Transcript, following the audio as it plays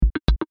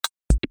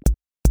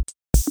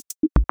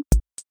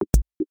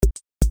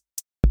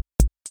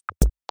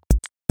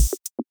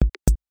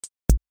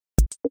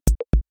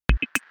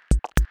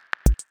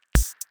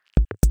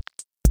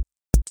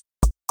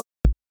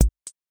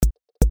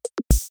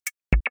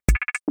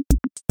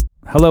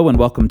Hello and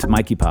welcome to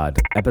Mikey Pod,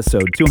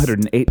 episode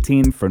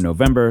 218 for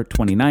November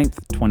 29th,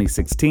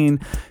 2016.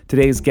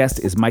 Today's guest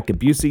is Micah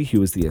Busey, who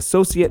is the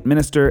Associate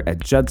Minister at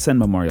Judson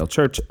Memorial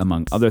Church.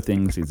 Among other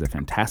things, he's a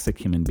fantastic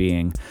human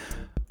being.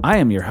 I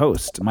am your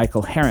host,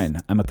 Michael Herron.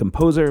 I'm a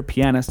composer,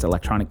 pianist,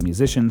 electronic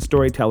musician,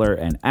 storyteller,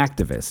 and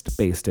activist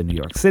based in New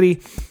York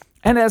City.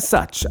 And as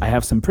such, I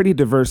have some pretty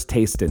diverse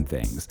taste in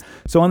things.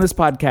 So on this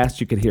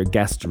podcast, you could hear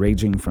guests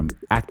ranging from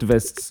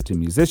activists to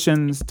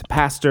musicians to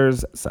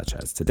pastors, such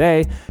as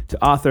today,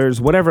 to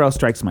authors, whatever else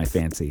strikes my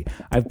fancy.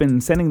 I've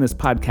been sending this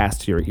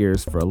podcast to your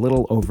ears for a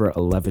little over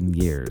 11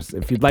 years.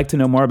 If you'd like to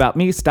know more about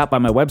me, stop by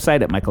my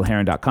website at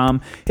michaelherron.com.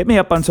 Hit me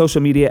up on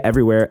social media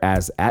everywhere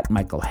as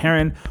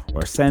 @MichaelHerron,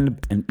 or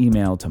send an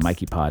email to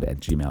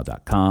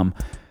mikeypod@gmail.com.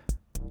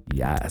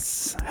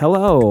 Yes.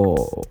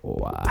 Hello.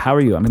 How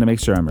are you? I'm going to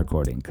make sure I'm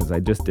recording because I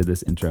just did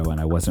this intro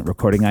and I wasn't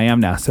recording. I am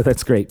now, so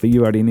that's great. But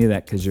you already knew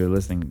that because you're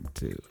listening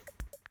to...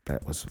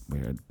 That was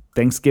weird.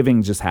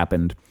 Thanksgiving just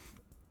happened.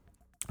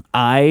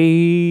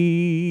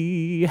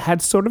 I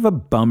had sort of a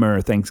bummer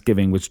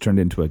Thanksgiving, which turned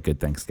into a good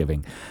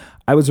Thanksgiving.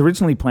 I was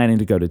originally planning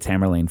to go to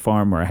Tamerlane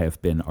Farm, where I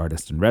have been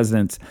artist in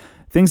residence.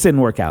 Things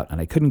didn't work out,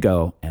 and I couldn't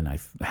go, and I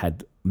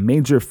had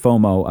major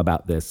FOMO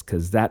about this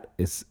because that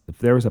is, if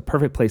there was a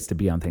perfect place to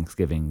be on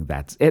Thanksgiving,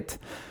 that's it.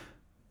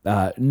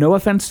 No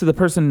offense to the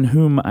person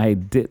whom I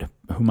did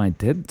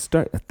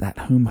start at that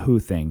who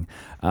thing.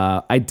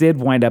 I did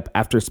wind up,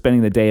 after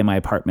spending the day in my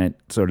apartment,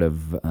 sort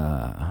of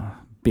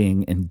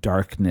being in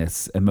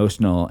darkness,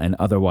 emotional and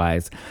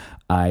otherwise.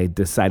 I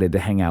decided to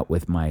hang out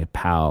with my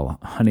pal,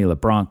 Honey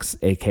LeBronx,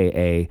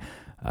 a.k.a.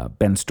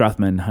 Ben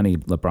Struthman. Honey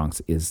LeBronx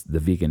is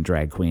the vegan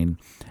drag queen.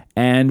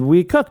 And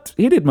we cooked.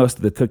 He did most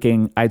of the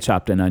cooking. I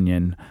chopped an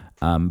onion.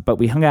 But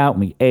we hung out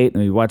and we ate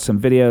and we watched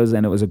some videos,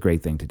 and it was a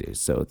great thing to do.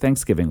 So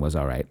Thanksgiving was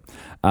all right.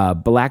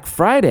 Black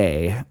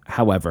Friday,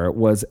 however,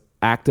 was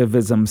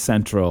activism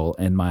central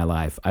in my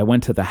life. I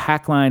went to the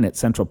Hack Line at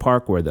Central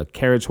Park, where the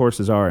carriage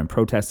horses are, and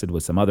protested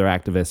with some other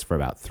activists for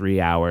about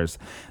 3 hours.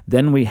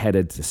 Then we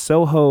headed to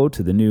Soho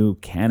to the new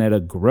Canada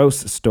Gross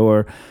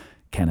store.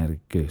 Canada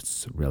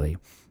Goose, really.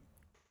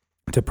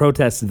 To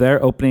protest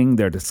their opening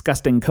their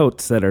disgusting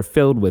coats that are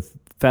filled with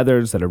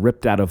feathers that are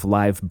ripped out of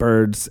live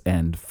birds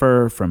and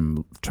fur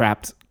from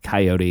trapped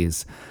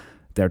coyotes.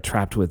 They're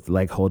trapped with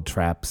leg hold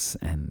traps,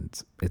 and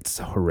it's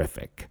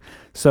horrific.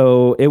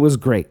 So it was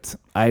great.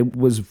 I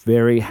was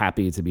very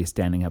happy to be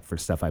standing up for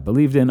stuff I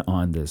believed in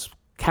on this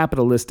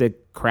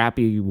capitalistic,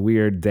 crappy,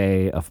 weird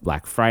day of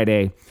Black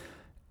Friday.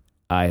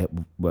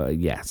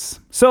 Yes.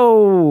 So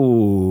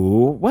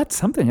what?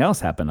 Something else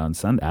happened on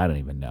Sunday. I don't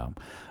even know.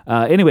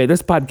 Anyway,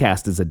 this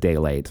podcast is a day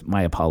late.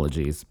 My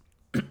apologies.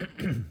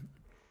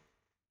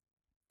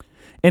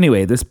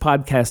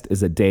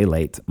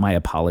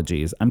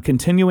 I'm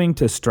continuing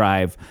to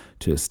strive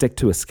to stick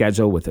to a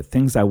schedule with the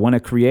things I want to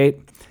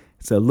create.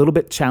 It's a little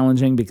bit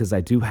challenging because I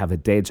do have a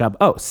day job.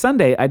 Oh,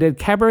 Sunday, I did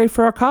Cabaret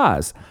for a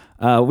Cause.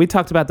 We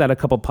talked about that a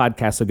couple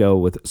podcasts ago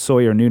with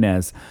Sawyer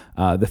Nunez,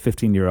 the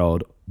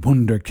 15-year-old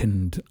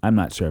wunderkind. I'm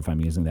not sure if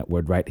I'm using that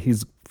word right.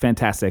 He's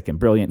fantastic and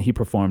brilliant. He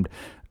performed.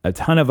 A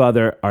ton of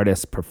other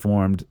artists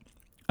performed,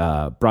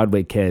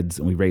 Broadway Kids,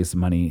 and we raised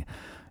money,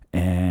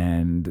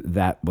 and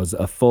that was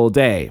a full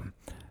day.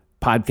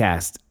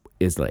 Podcast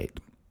is late,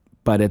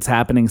 but it's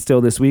happening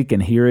still this week,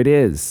 and here it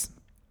is.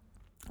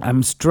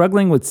 I'm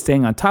struggling with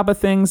staying on top of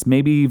things,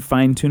 maybe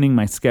fine-tuning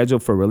my schedule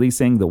for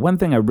releasing. The one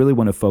thing I really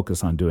want to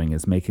focus on doing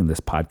is making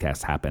this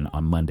podcast happen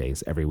on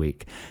Mondays every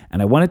week.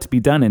 And I want it to be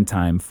done in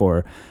time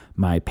for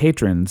my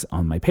patrons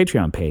on my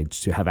Patreon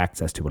page to have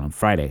access to it on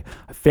Friday.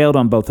 I failed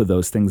on both of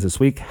those things this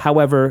week.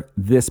 However,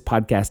 this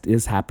podcast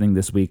is happening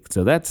this week,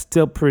 so that's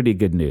still pretty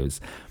good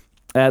news.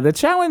 The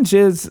challenge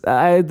is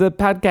the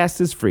podcast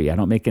is free. I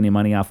don't make any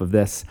money off of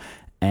this.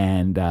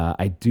 And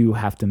I do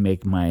have to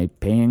make my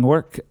paying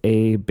work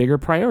a bigger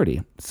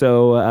priority.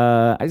 So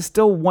I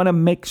still want to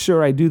make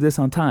sure I do this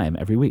on time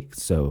every week.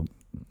 So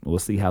we'll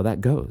see how that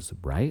goes,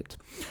 right?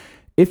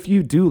 If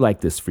you do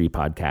like this free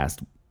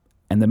podcast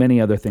and the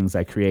many other things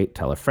I create,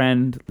 tell a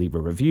friend, leave a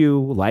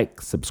review, like,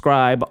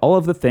 subscribe, all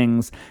of the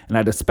things. And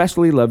I'd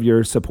especially love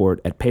your support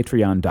at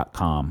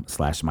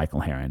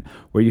patreon.com/MichaelHerron,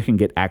 where you can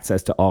get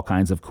access to all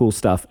kinds of cool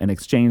stuff in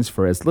exchange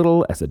for as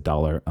little as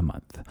 $1 a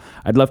month.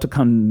 I'd love to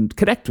come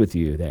connect with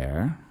you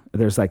there.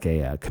 There's like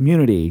a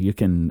community. You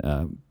can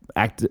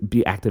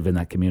be active in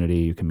that community.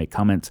 You can make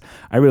comments.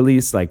 I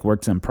release like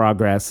works in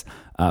progress,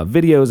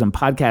 videos and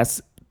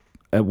podcasts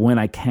when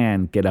I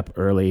can get up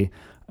early.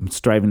 I'm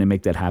striving to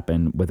make that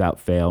happen without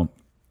fail.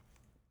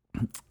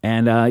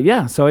 And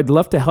so I'd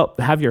love to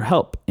have your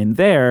help in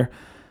there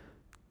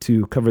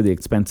to cover the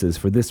expenses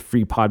for this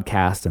free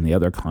podcast and the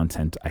other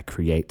content I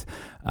create.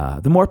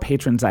 The more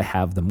patrons I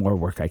have, the more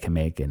work I can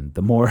make, and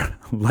the more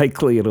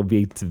likely it'll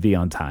be to be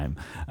on time.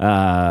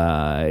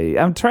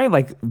 I'm trying,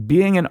 like,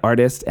 being an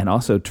artist and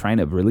also trying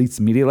to release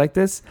media like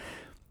this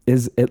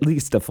is at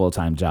least a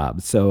full-time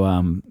job. So,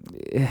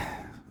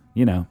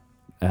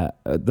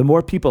 the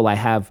more people I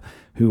have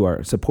who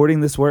are supporting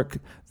this work,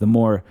 the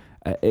more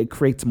it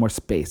creates more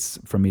space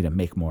for me to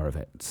make more of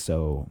it.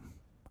 So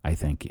I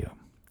thank you.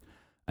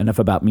 Enough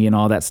about me and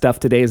all that stuff.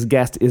 Today's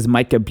guest is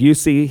Micah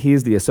Busey.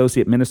 He's the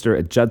associate minister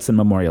at Judson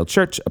Memorial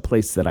Church, a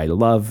place that I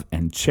love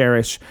and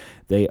cherish.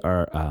 They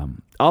are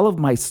all of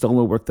my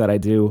solo work that I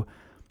do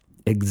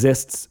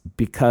exists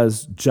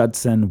because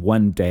Judson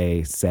one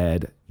day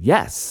said,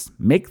 yes,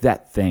 make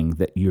that thing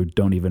that you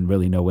don't even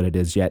really know what it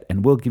is yet,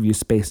 and we'll give you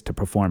space to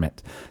perform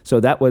it.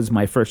 So that was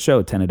my first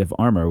show, Tentative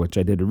Armor, which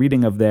I did a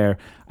reading of there.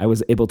 I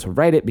was able to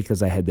write it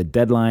because I had the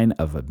deadline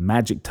of a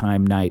Magic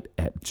Time night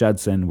at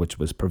Judson, which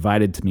was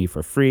provided to me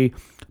for free.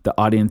 The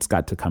audience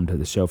got to come to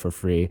the show for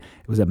free.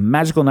 It was a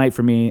magical night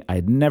for me. I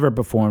had never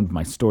performed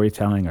my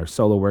storytelling or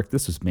solo work.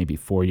 This was maybe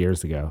 4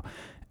 years ago.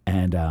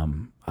 And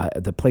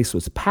the place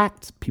was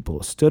packed.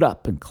 People stood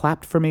up and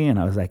clapped for me. And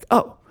I was like,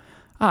 oh,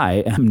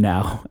 I am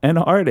now an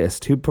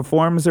artist who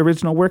performs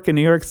original work in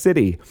New York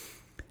City.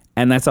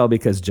 And that's all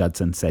because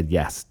Judson said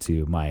yes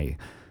to my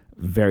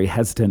very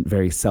hesitant,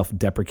 very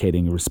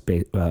self-deprecating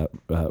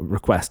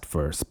request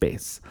for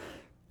space.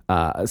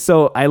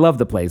 So I love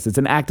the place. It's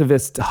an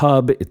activist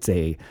hub. It's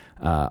a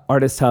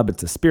artist hub.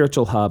 It's a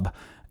spiritual hub.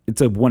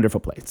 It's a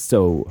wonderful place.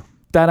 So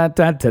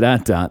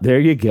da-da-da-da-da-da. There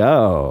you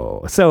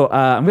go. So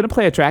I'm going to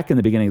play a track in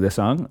the beginning of the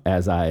song,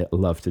 as I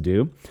love to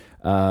do.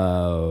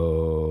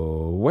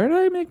 Where did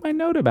I make my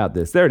note about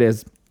this? There it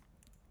is.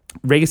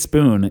 Ray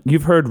Spoon.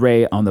 You've heard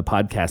Ray on the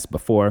podcast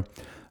before.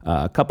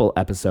 A couple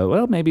episodes,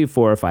 well, maybe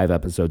 4 or 5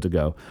 episodes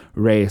ago,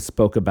 Ray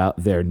spoke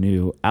about their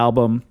new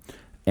album.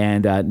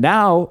 And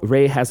now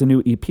Ray has a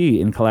new EP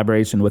in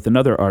collaboration with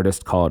another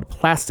artist called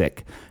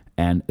Plastic.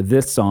 And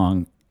this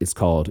song is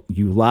called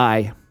You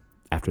Lie.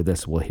 After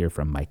this, we'll hear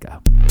from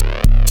Micah.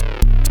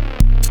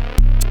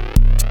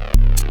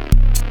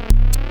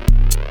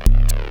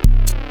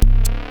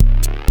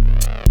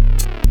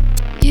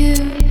 You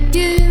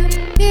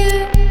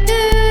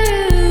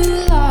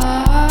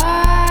lie.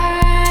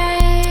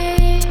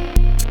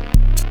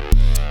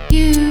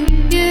 You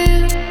lie.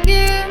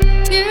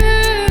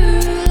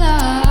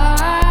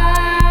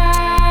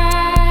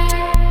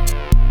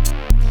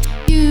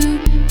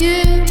 You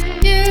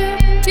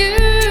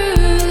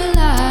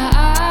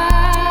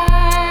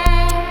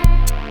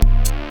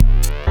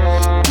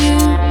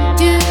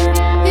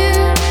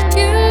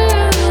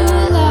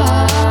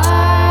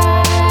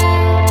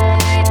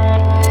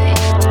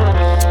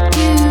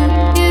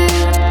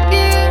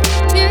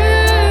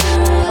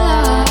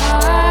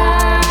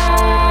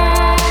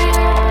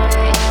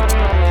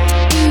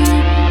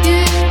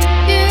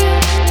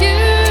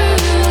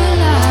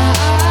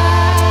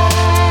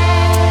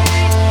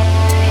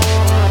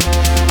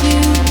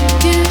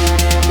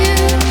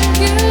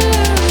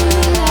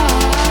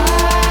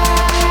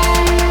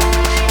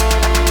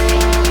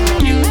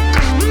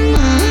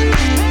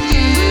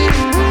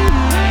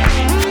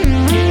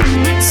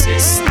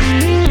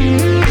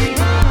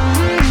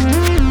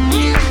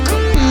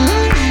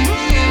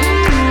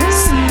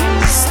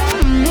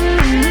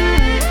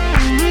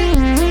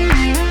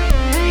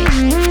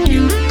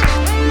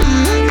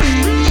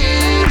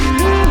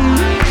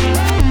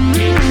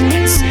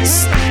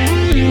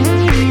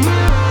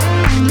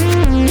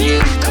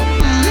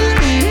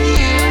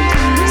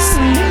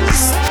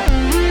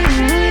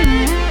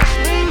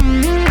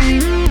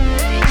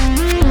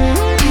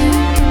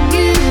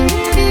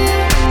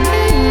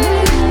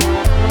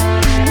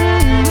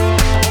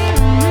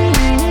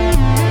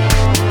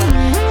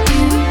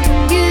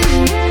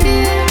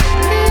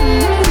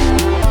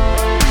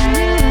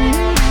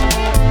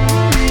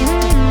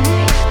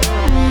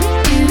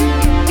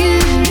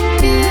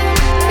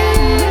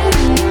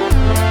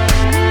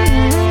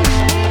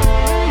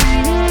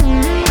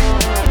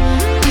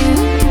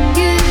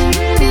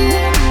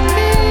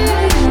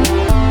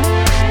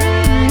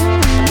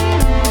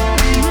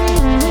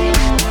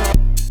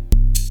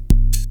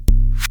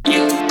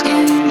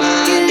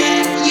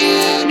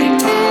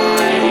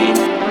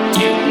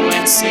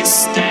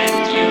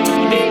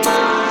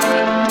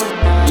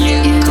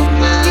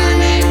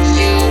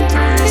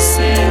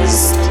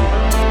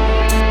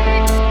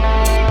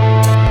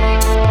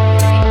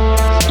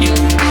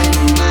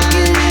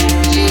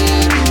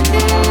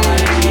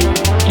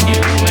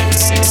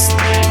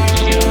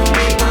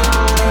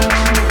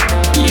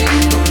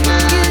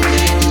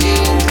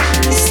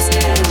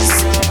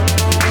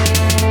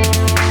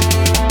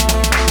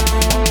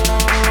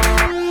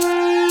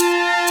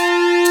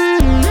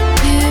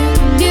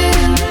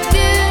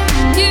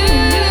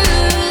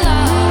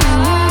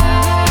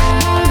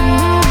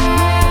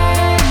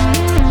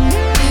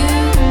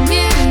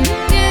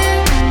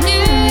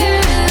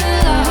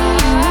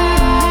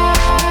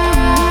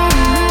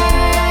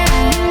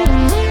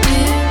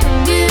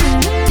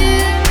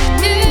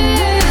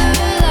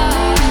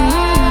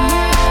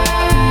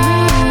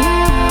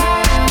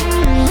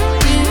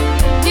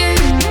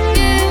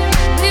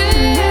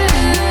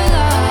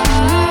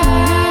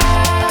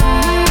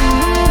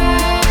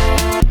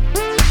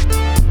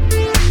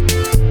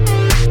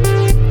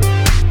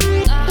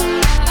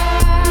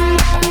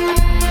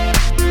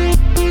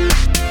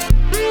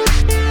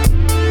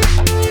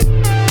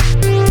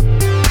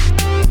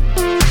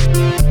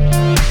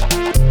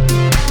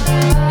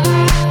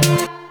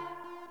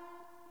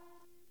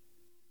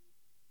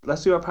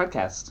let's do our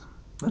podcast.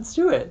 Let's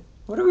do it.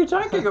 What are we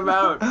talking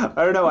about?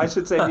 I don't know. I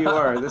should say who you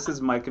are. This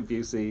is Micah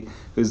Busey,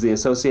 who's the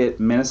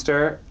associate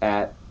minister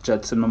at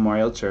Judson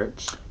Memorial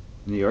Church,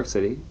 New York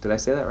City. Did I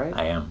say that right?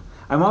 I am.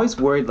 I'm always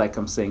worried, like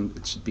I'm saying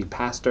it should be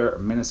pastor or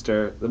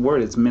minister. The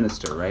word is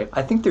minister, right?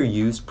 I think they're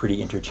used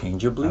pretty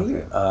interchangeably,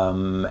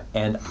 Okay.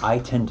 and I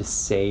tend to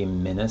say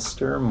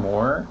minister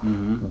more,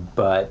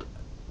 but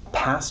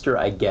pastor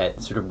I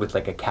get sort of with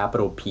like a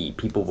capital P.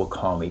 People will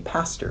call me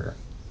pastor,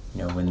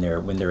 when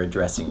they're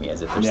addressing me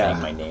as if they're Yeah.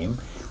 saying my name,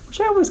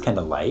 which I always kind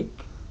of like.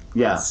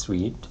 Yeah. It's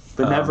sweet.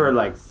 But never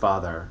like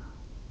father.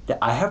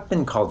 I have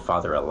been called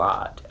father a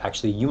lot.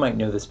 Actually, you might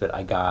know this, but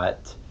I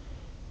got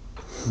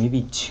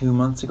maybe 2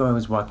 months ago. I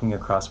was walking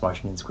across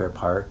Washington Square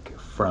Park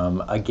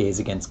from a Gays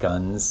Against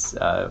Guns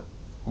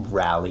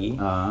rally,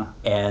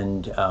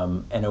 and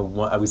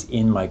I was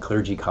in my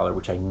clergy collar,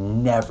 which I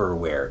never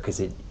wear because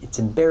it's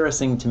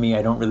embarrassing to me.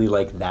 I don't really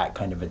like that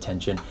kind of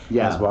attention.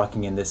 Yeah. I was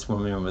walking and this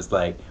woman was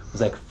like,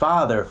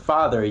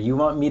 Father, you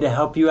want me to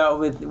help you out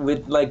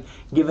with like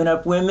giving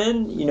up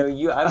women? And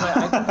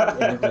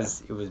it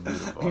was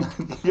beautiful.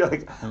 You're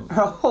like,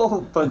 a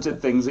whole bunch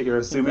of things that you're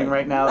assuming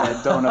right now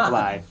that don't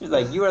apply. She's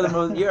like, you're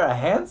a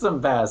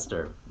handsome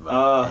pastor.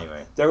 But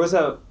anyway. There was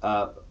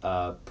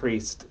a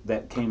priest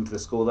that came to the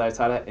school that I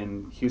taught at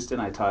in Houston.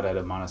 I taught at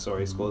a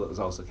Montessori school that was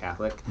also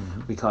Catholic.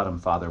 We called him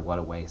Father What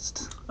a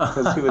Waste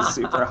because he was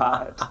super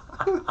hot.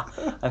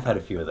 I've had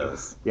a few of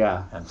those.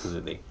 Yeah.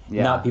 Absolutely.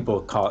 Yeah. Not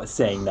people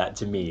saying that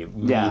to me,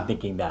 me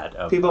thinking that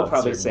of People of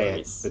probably certain say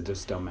race. it, but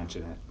just don't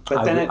mention it.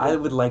 But then I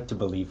would like to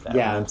believe that.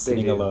 yeah, when I'm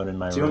sitting they do. alone in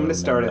my room. Do you want me to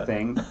start a and,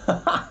 thing?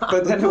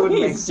 But then it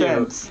wouldn't make Please do.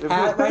 sense.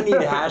 I need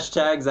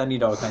hashtags. I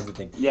need all kinds of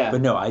things. Yeah.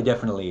 But no,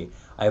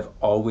 I've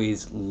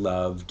always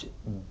loved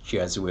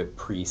Jesuit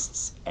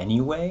priests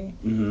anyway.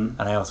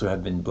 And I also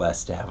have been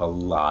blessed to have a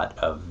lot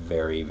of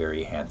very,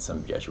 very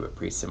handsome Jesuit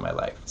priests in my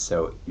life.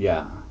 So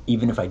Yeah.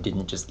 even if I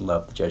didn't just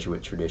love the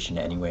Jesuit tradition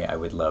anyway, I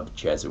would love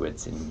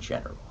Jesuits in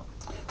general.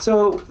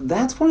 So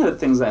that's one of the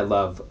things I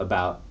love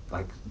about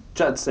like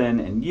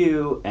Judson and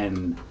you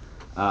and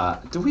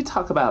did we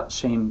talk about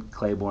Shane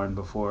Claiborne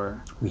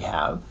before? We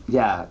have.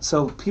 Yeah.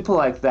 So people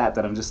like that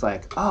I'm just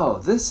like, oh,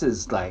 this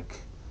is like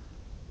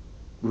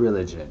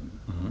religion.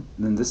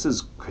 Then this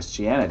is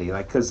Christianity.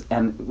 Like,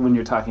 and when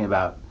you're talking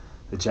about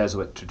the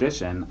Jesuit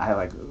tradition, I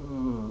like,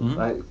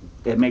 ooh,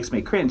 it makes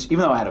me cringe, even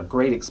though I had a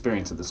great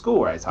experience at the school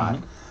where I taught.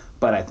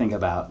 But I think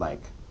about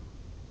like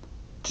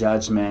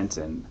judgment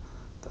and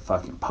the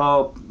fucking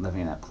Pope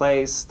living in that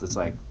place that's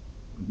like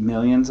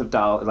millions of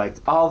dollars, like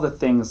all the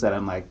things that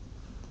I'm like,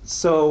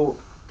 so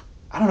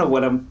I don't know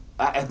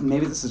what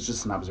maybe this is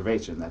just an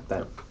observation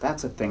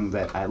that's a thing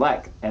that I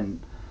like. And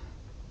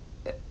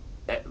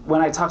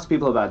when I talk to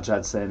people about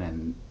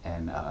Judson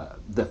and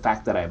the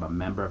fact that I'm a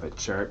member of a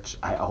church,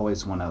 I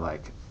always want to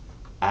like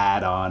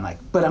add on like,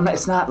 but I'm not,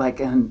 it's not like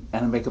and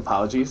I make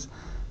apologies.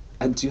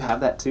 Do you have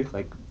that too?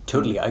 Like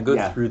Totally. I go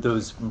through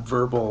those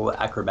verbal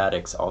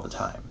acrobatics all the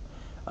time.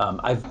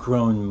 I've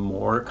grown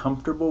more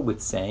comfortable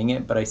with saying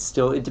it, but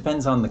it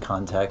depends on the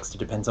context. It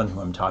depends on who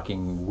I'm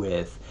talking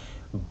with.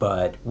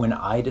 But when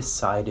I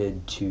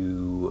decided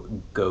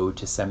to go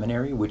to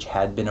seminary, which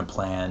had been a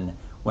plan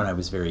when I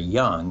was very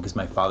young, because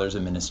my father's a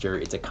minister,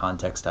 it's a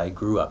context I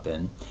grew up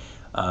in,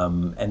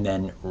 and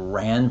then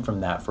ran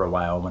from that for a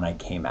while when I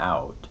came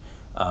out.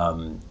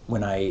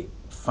 When I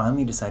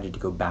finally decided to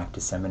go back to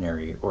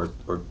seminary or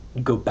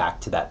go back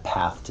to that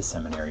path to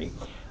seminary,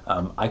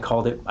 I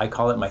call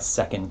it my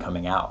second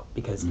coming out,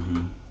 because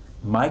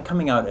my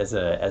coming out as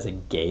a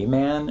gay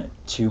man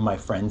to my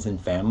friends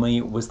and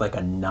family was like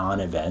a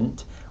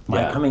non-event.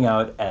 My coming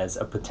out as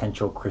a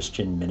potential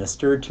Christian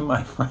minister to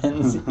my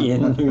friends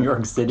in New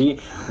York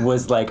City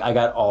was like, I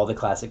got all the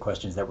classic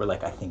questions that were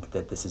like, I think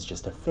that this is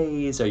just a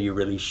phase. Are you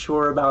really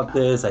sure about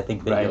this? I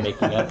think that you're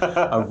making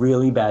a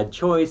really bad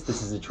choice.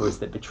 This is a choice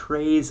that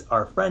betrays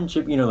our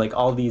friendship. like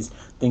all these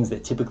things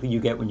that typically you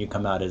get when you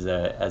come out as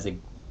a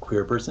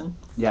queer person.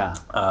 Yeah.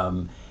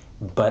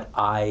 But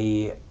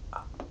I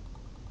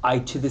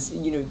to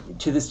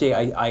this day,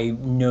 I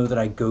know that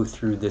I go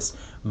through this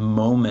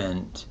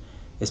moment,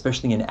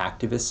 especially in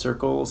activist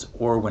circles,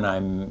 or when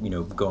I'm,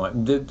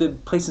 going, the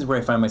places where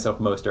I find myself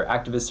most are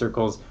activist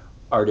circles,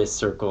 artist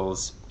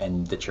circles,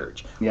 and the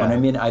church. Yeah. When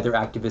I'm in either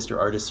activist or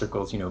artist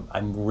circles,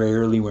 I'm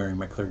rarely wearing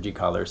my clergy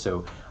collar,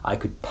 so I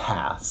could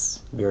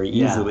pass very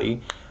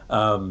easily.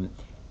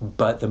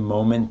 But the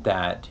moment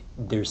that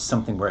there's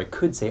something where I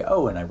could say,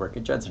 oh, and I work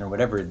at Judson or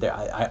whatever,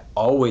 I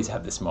always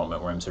have this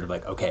moment where I'm sort of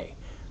like, okay,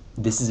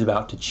 this is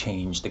about to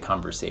change the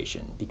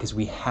conversation, because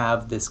we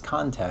have this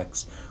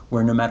context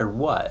where no matter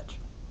what,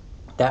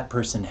 that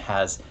person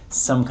has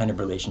some kind of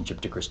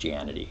relationship to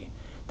Christianity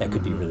that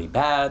could be really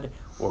bad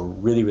or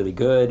really, really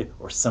good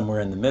or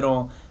somewhere in the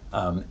middle,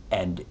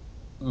 and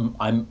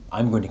I'm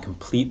going to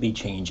completely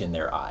change in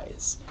their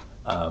eyes.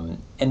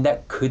 And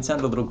that could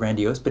sound a little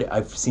grandiose, but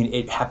I've seen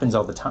it happens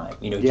all the time,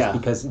 just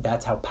because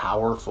that's how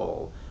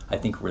powerful I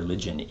think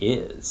religion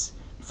is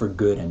for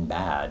good and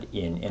bad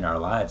in our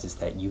lives, is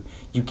that you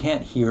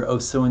can't hear, oh,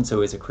 so and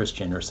so is a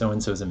Christian or so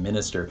and so is a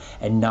minister,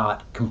 and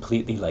not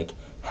completely like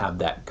have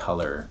that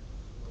color,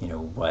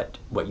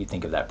 what you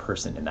think of that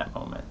person in that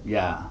moment.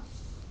 Yeah.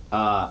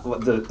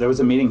 There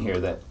was a meeting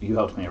here that you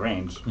helped me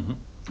arrange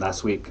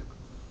last week,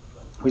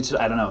 which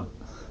I don't know.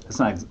 That's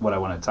not what I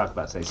want to talk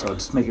about today, so I'll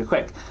just make it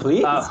quick.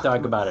 Please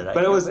talk about it.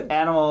 But it was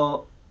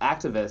animal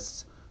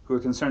activists who were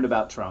concerned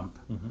about Trump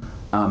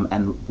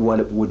and what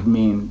it would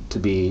mean to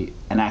be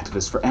an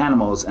activist for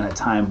animals in a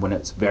time when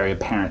it's very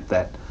apparent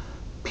that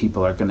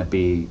people are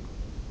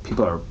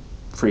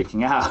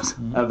freaking out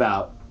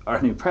about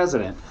our new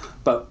president.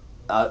 But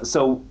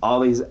so all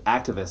these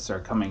activists are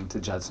coming to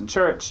Judson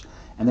Church,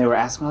 and they were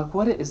asking, like,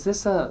 what is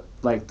this they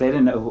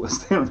didn't know it was,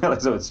 they didn't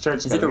realize it was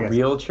church. Is it a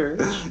real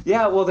church?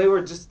 Yeah, well, they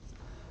were just,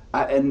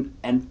 and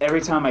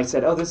every time I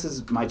said, oh, this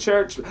is my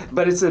church,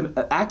 but it's an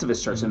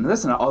activist church, and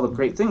listen to all the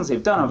great things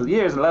they've done over the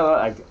years, and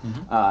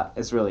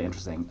it's really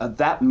interesting.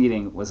 That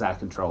meeting was out of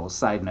control.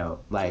 Side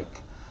note,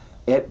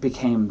 it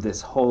became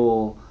this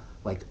whole,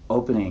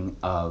 opening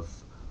of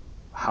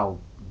how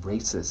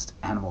racist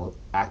animal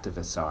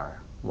activists are.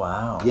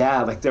 Wow.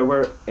 Yeah,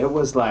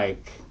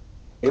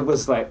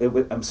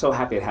 I'm so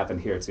happy it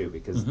happened here too,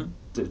 because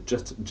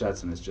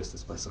Judson is just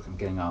this place. Look, I'm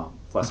getting all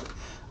flustered.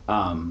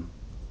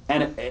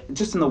 And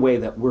just in the way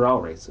that we're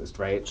all racist,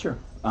 right? Sure.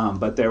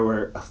 But there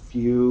were a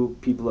few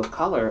people of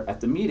color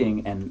at the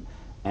meeting,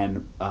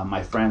 and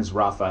my friends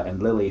Rafa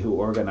and Lily, who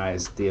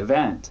organized the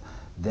event,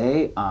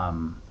 they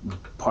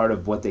part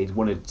of what they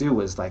wanted to do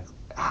was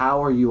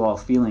how are you all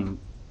feeling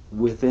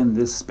within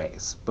this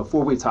space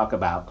before we talk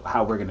about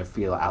how we're going to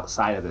feel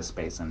outside of this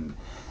space, and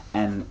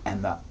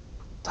the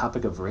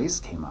topic of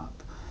race came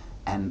up,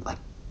 and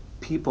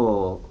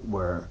people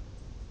were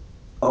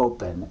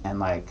open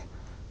and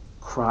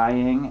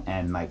crying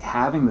and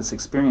having this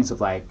experience of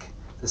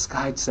this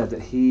guy said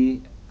that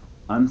he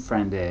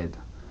unfriended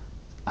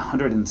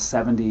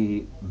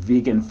 170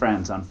 vegan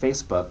friends on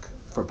Facebook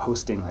for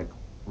posting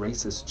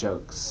racist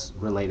jokes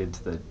related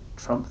to the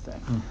Trump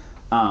thing.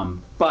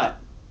 But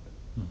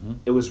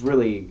it was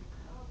really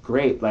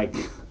great.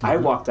 I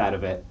walked out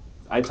of it,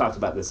 I talked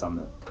about this on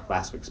the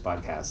last week's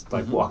podcast,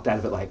 walked out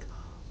of it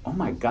oh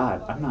my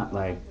God, I'm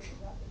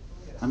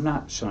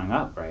not showing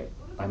up right.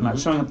 I'm not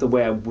showing up the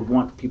way I would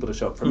want people to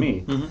show up for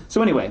me.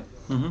 So anyway,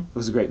 it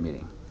was a great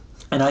meeting.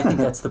 And I think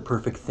that's the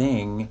perfect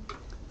thing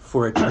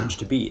for a church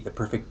to be. The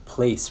perfect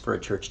place for a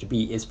church to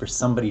be is for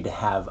somebody to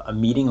have a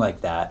meeting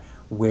like that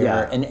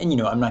where, and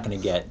I'm not going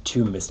to get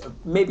too mystical.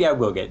 Maybe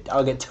I'll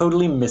get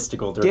totally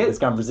mystical during this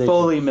conversation.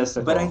 Fully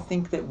mystical. But I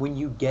think that when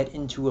you get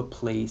into a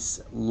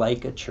place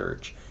like a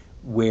church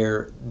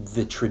where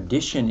the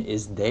tradition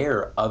is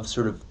there of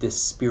sort of this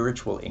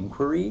spiritual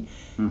inquiry,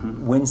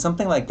 when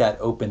something like that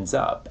opens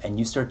up and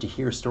you start to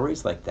hear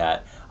stories like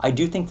that, I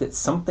do think that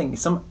some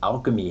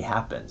alchemy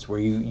happens where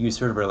you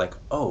sort of are like,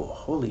 oh,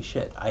 holy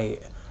shit,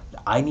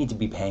 I need to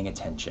be paying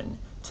attention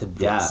to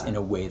this in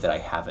a way that I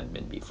haven't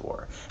been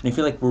before. And I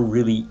feel like we're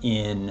really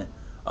in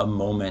a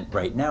moment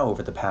right now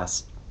over the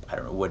past,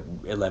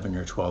 11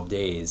 or 12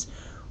 days,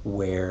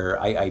 where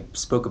I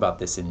spoke about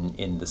this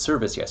in the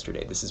service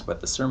yesterday. This is what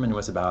the sermon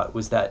was about,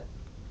 was that,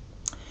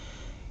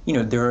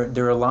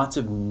 there are lots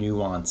of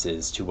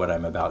nuances to what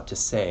I'm about to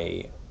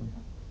say,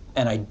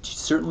 and I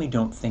certainly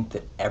don't think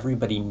that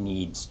everybody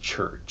needs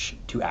church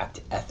to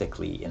act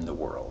ethically in the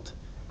world.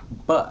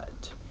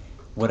 But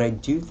what I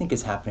do think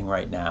is happening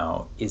right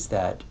now is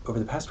that over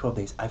the past 12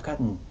 days, I've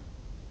gotten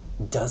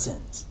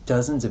dozens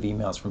of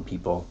emails from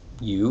people,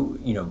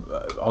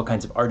 all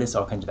kinds of artists,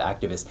 all kinds of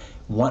activists,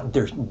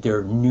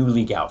 they're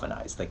newly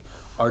galvanized.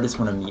 Artists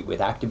want to meet with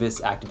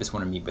activists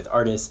want to meet with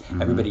artists,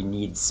 everybody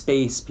needs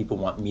space, people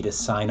want me to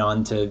sign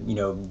on to,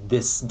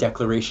 this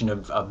declaration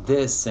of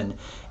this, and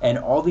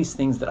all these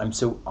things that I'm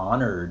so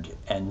honored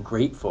and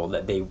grateful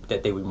that they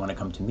would want to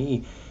come to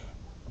me.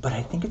 But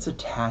I think it's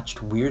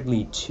attached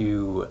weirdly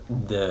to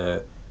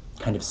the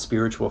kind of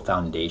spiritual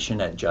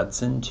foundation at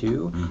Judson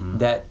too,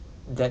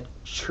 that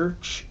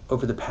church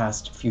over the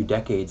past few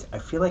decades, I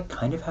feel like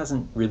kind of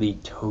hasn't really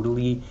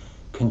totally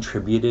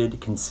contributed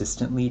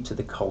consistently to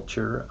the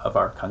culture of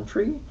our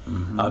country,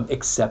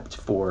 except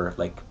for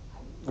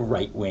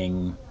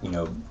right-wing,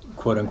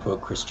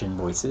 quote-unquote Christian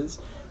voices.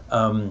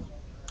 But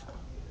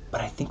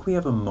I think we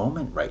have a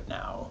moment right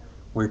now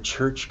where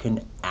church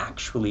can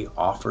actually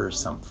offer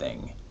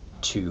something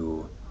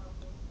to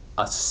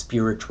a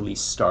spiritually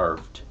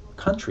starved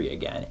country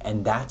again.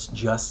 And that's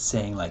just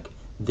saying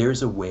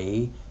there's a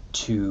way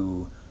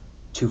to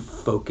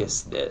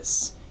focus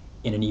this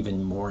in an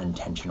even more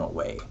intentional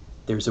way.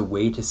 There's a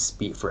way to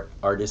speak, for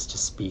artists to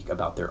speak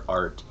about their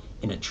art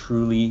in a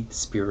truly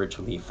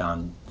spiritually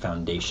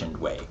foundationed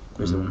way.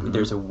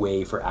 There's a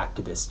way for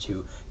activists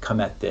to come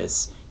at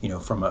this,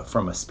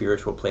 from a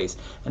spiritual place.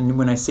 And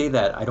when I say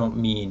that, I don't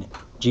mean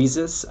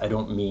Jesus. I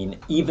don't mean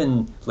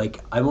even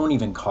I won't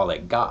even call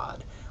it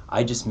God.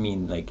 I just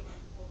mean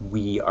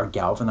we are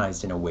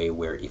galvanized in a way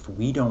where if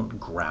we don't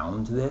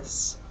ground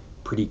this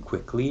pretty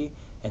quickly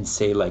and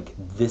say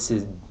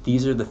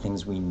these are the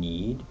things we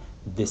need,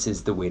 this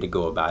is the way to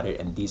go about it,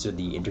 and these are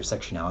the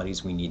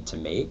intersectionalities we need to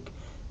make,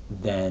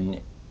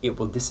 then it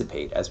will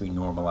dissipate as we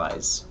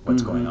normalize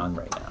what's going on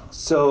right now.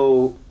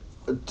 So,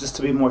 just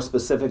to be more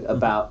specific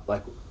about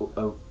like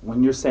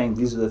when you're saying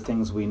these are the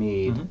things we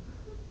need,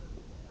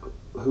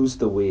 who's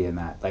the we in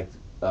that? Like,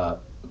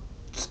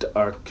 just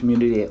our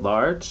community at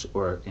large,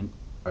 or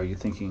are you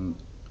thinking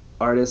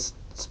artists,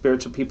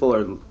 spiritual people,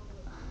 or?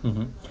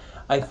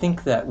 I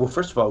think that, well,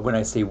 first of all, when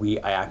I say we,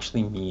 I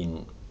actually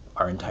mean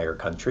our entire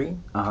country,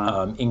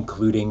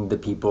 including the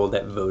people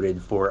that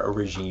voted for a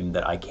regime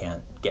that I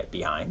can't get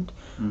behind.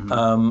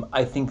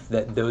 I think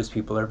that those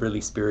people are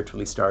really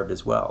spiritually starved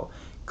as well.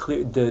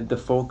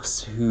 The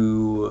folks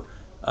who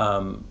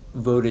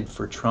voted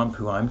for Trump,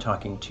 who I'm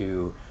talking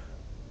to,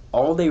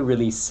 all they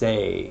really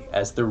say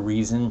as the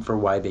reason for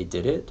why they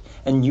did it,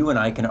 and you and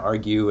I can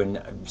argue,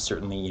 and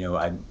certainly, you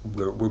know,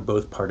 we're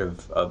both part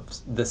of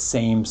the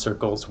same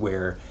circles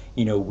where,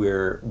 you know,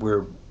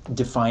 we're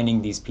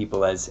defining these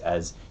people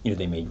as you know,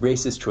 they made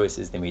racist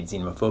choices, they made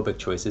xenophobic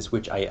choices,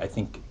 which I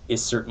think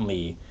is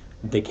certainly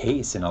the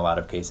case in a lot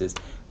of cases.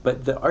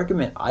 But the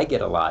argument I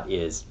get a lot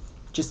is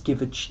just give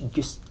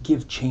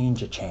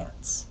change a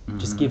chance.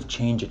 Just give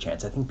change a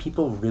chance. I think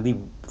people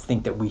really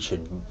think that we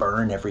should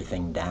burn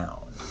everything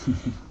down.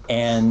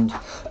 and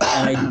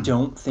I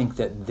don't think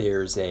that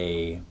there's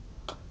again,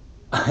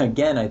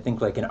 I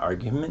think like an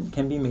argument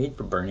can be made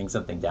for burning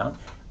something down,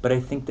 but I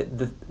think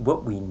that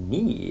what we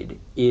need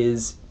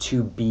is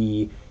to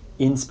be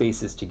in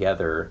spaces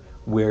together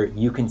where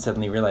you can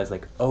suddenly realize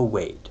like, oh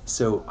wait,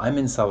 so I'm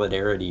in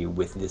solidarity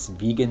with this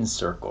vegan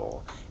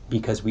circle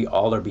because we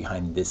all are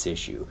behind this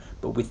issue.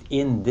 But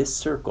within this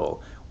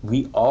circle,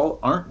 we all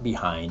aren't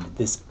behind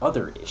this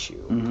other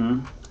issue.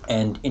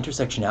 And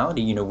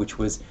intersectionality, you know, which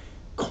was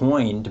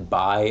coined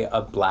by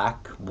a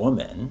Black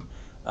woman,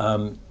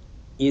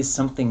 is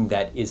something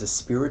that is a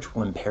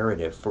spiritual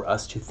imperative for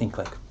us to think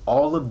like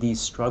all of these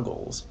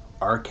struggles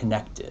are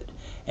connected.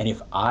 And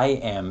if I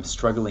am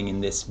struggling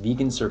in this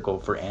vegan circle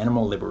for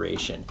animal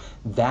liberation,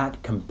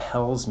 that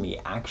compels me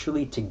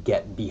actually to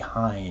get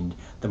behind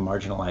the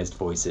marginalized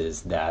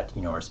voices that,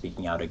 you know, are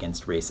speaking out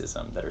against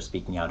racism, that are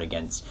speaking out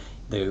against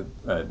the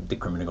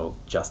criminal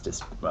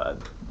justice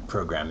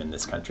program in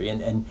this country,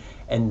 and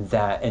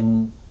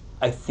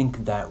I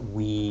think that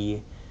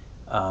we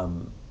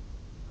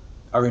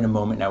are in a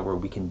moment now where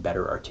we can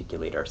better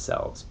articulate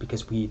ourselves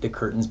because the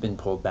curtain's been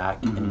pulled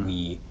back, and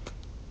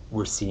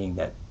we're seeing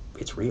that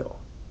it's real.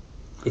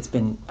 It's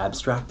been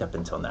abstract up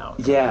until now.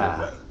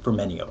 Yeah. For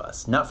many of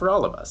us. Not for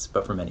all of us,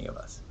 but for many of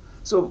us.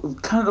 So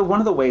kind of one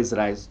of the ways that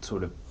I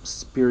sort of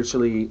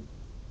spiritually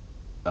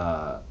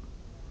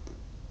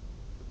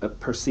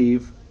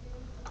perceive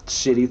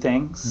shitty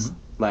things,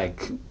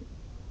 like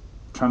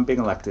Trump being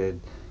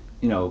elected,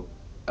 you know,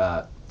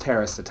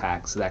 terrorist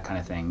attacks, that kind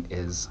of thing,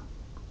 is,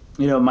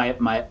 you know,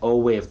 my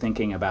old way of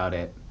thinking about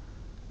it,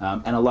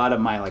 and a lot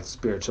of my like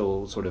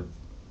spiritual sort of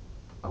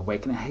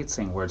awakening. I hate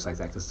saying words like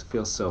that because it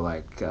feels so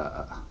like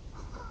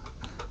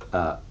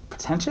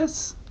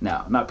pretentious.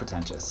 No, not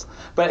pretentious,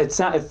 but it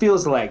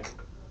feels like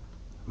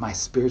my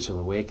spiritual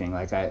awakening.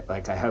 Like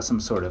I have some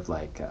sort of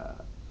like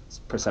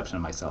perception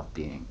of myself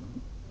being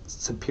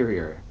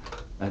superior.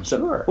 And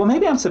Sure. Well,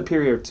 maybe I'm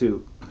superior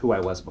to who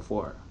I was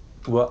before.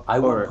 Well, I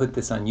won't put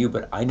this on you,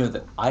 but I know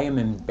that I am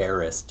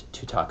embarrassed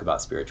to talk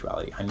about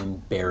spirituality. I'm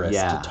embarrassed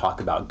to talk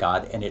about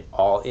God, and it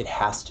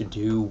has to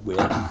do with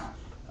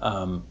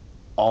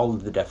all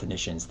of the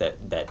definitions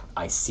that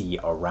I see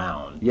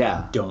around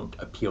that don't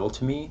appeal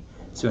to me.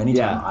 So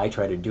anytime I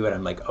try to do it,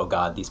 I'm like, oh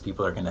God, these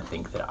people are going to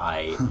think that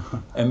I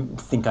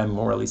think I'm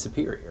morally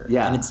superior.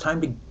 And it's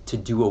time to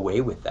do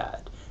away with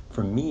that.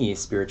 For me,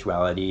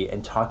 spirituality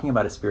and talking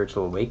about a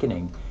spiritual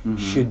awakening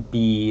should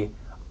be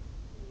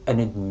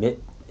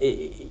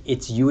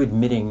it's you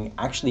admitting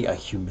actually a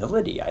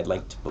humility. I'd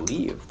like to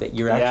believe that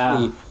you're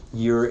actually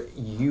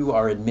you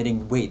are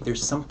admitting, wait,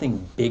 there's something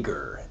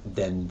bigger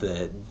than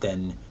the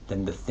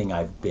thing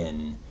I've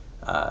been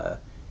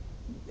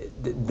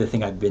the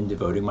thing I've been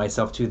devoting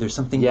myself to. There's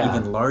something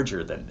even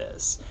larger than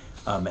this,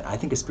 and I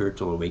think a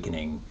spiritual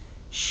awakening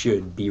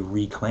should be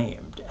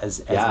reclaimed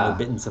as an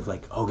admittance of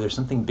like, oh, there's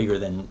something bigger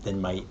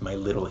than my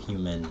little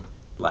human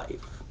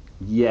life.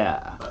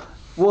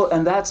 Well,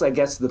 and that's, I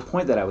guess, the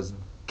point that I was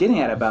getting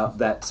at about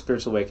that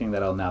spiritual awakening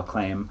that I'll now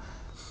claim.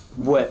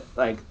 What,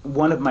 like,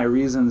 one of my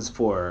reasons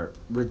for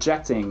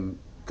rejecting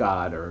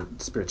God or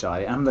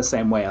spirituality, I'm the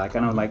same way. Like, I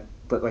don't like,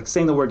 but like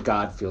saying the word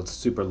God feels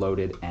super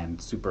loaded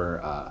and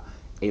super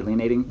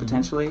alienating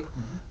potentially.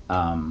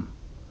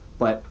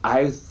 But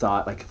I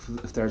thought, like,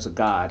 if there's a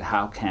God,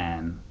 how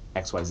can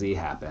XYZ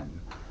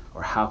happen?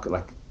 Or how could,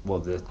 like, well,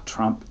 the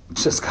Trump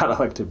just got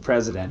elected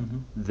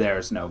president,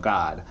 there's no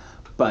God.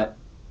 But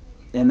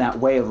in that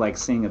way of like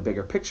seeing a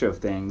bigger picture of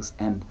things,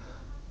 and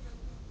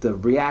the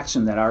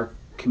reaction that our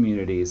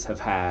communities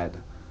have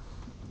had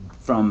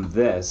from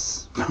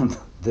this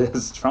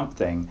Trump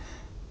thing,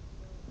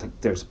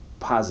 like there's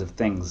positive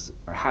things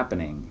are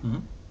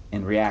happening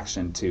in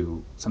reaction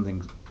to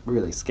something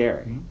really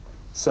scary.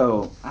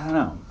 So I don't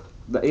know.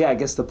 But yeah, I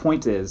guess the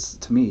point is,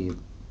 to me,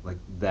 like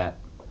that.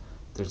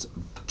 There's a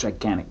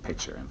gigantic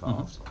picture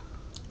involved.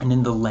 And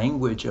in the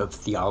language of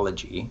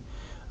theology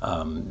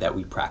that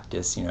we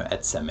practice,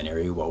 at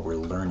seminary while we're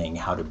learning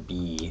how to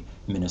be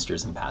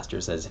ministers and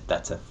pastors, as if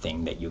that's a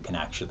thing that you can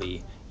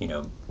actually,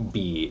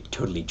 be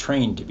totally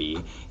trained to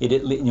be.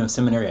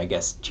 Seminary, I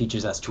guess,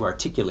 teaches us to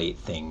articulate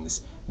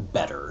things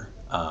better,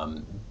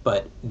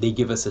 but they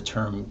give us a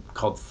term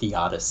called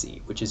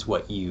theodicy, which is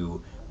what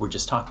you were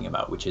just talking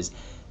about, which is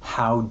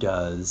how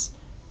does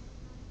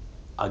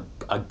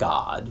a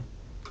God,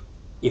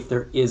 if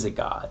there is a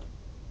God,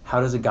 how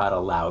does a God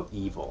allow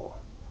evil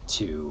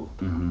to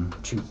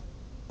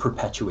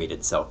perpetuate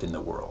itself in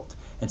the world?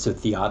 And so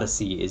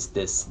theodicy is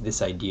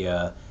this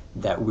idea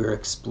that we're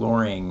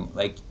exploring,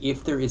 like,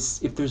 if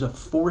there's a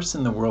force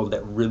in the world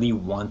that really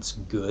wants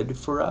good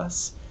for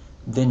us,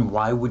 then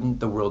why wouldn't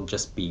the world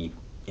just be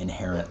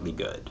inherently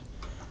good?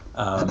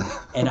 I'm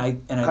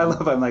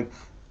like,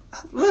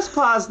 let's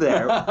pause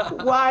there.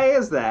 Why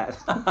is that?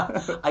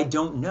 I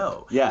don't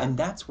know. Yeah. And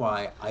that's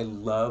why I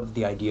love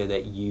the idea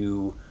that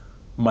you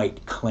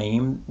might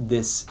claim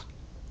this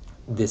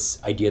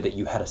idea that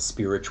you had a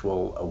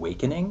spiritual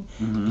awakening,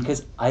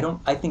 because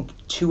I think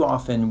too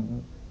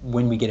often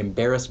when we get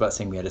embarrassed about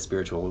saying we had a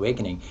spiritual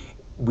awakening,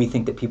 we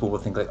think that people will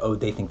think like, oh,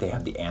 they think they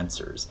have the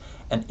answers.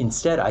 And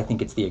instead, I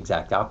think it's the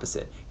exact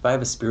opposite. If I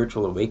have a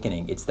spiritual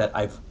awakening, it's that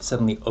I've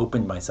suddenly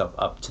opened myself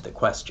up to the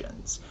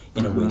questions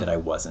in a way that I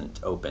wasn't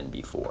open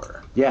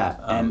before.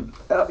 Yeah,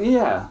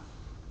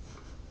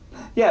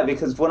 yeah,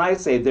 because when I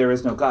say there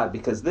is no God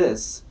because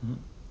this,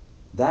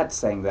 that's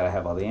saying that I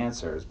have all the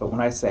answers. But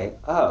when I say,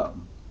 oh,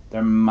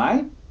 there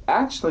might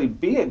actually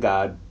be a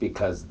God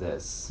because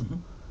this,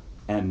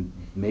 and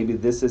maybe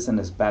this isn't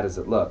as bad as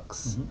it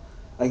looks.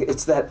 Like,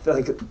 it's that,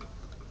 like,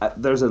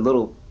 there's a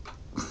little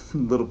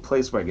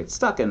place where I get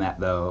stuck in that,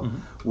 though,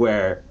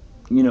 where,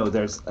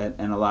 there's,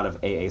 in a lot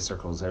of AA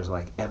circles, there's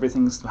like,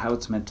 everything's how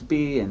it's meant to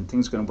be, and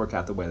things are going to work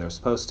out the way they're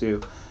supposed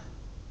to.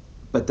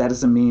 But that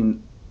doesn't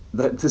mean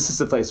that this is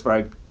the place where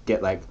I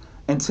get, like,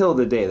 until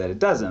the day that it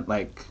doesn't,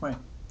 like,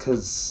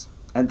 because,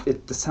 and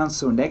it sounds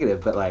so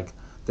negative, but, like,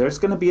 there's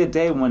going to be a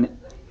day when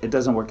it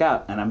doesn't work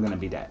out, and I'm going to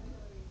be dead.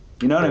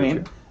 You know what I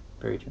mean? True.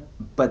 Very true.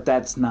 But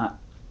that's not,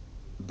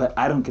 but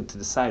I don't get to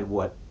decide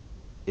what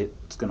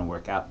it's going to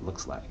work out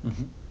looks like.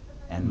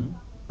 And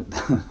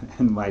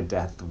in my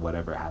death,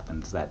 whatever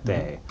happens that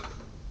day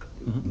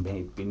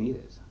may be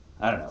needed.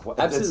 I don't know.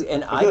 Absolutely.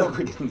 And I feel like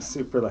we're getting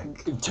super,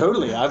 like...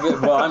 Totally. I'm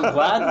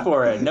glad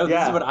for it. No,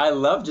 this is what I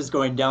love, just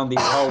going down these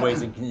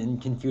hallways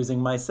and confusing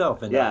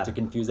myself and not to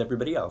confuse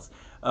everybody else.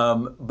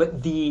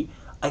 But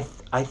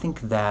I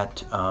think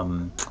that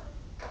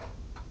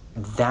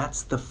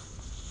that's the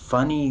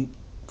funny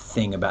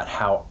thing about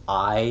how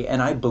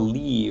I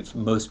believe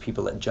most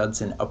people at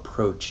Judson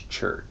approach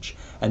church.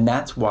 And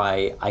that's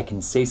why I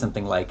can say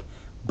something like,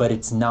 but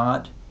it's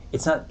not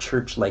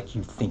church like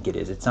you think it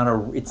is. It's not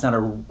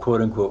a quote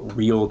unquote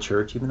real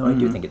church, even though I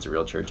do think it's a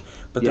real church.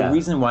 But the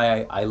reason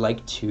why I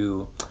like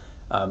to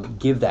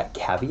give that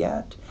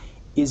caveat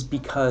is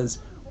because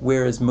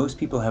whereas most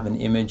people have an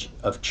image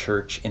of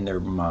church in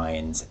their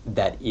minds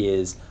that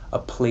is a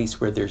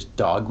place where there's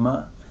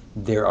dogma,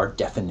 there are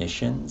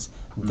definitions,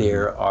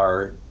 there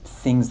are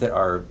things that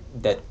are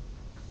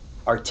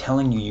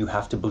telling you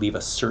have to believe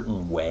a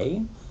certain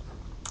way.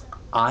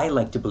 I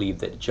like to believe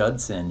that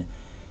Judson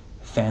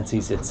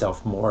fancies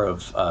itself more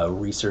of a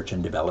research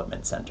and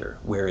development center,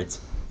 where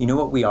it's,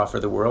 what we offer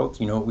the world,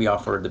 what we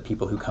offer the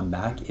people who come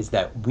back, is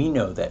that we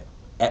know that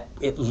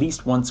at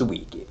least once a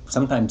week,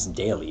 sometimes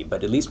daily,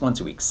 but at least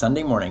once a week,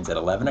 Sunday mornings at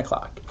 11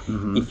 o'clock,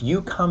 if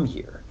you come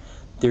here,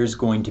 there's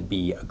going to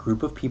be a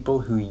group of people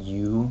who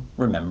you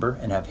remember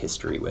and have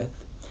history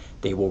with.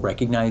 They will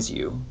recognize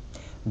you.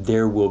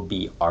 There will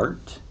be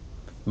art.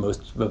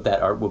 Most of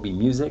that art will be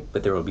music,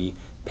 but there will be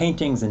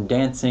paintings and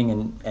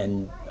dancing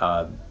and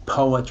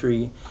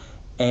poetry.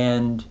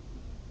 And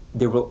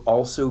there will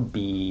also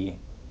be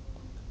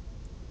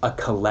a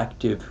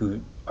collective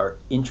who are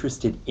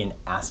interested in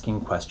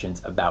asking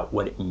questions about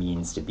what it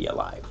means to be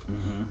alive.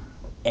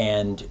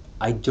 And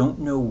I don't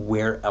know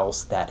where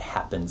else that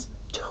happens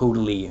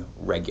totally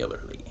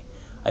regularly.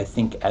 I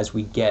think as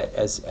we get,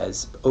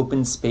 as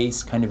open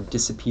space kind of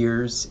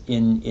disappears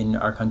in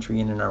our country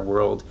and in our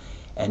world,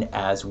 and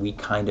as we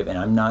kind of, and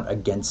I'm not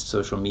against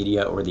social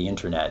media or the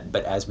internet,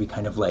 but as we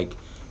kind of like,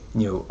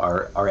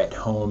 are at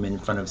home in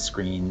front of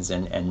screens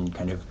and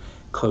kind of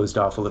closed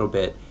off a little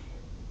bit,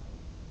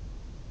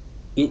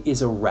 it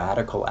is a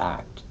radical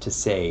act to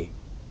say,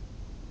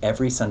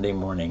 every Sunday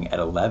morning at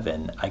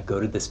 11, I go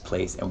to this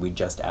place and we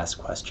just ask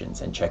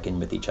questions and check in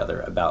with each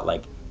other about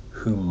like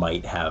who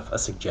might have a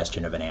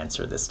suggestion of an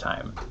answer this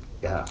time.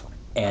 Yeah.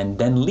 And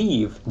then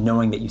leave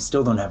knowing that you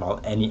still don't have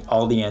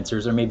all the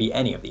answers, or maybe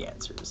any of the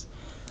answers.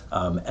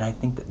 And I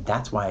think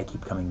that's why I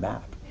keep coming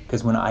back.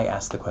 Because when I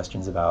ask the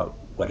questions about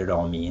what it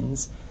all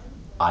means,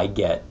 I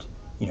get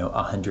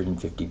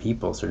 150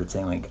 people sort of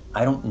saying like,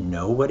 I don't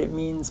know what it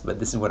means, but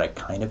this is what I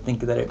kind of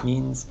think that it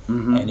means,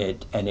 and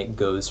it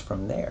goes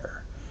from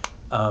there.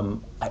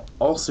 I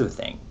also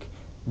think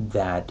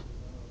that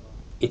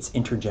it's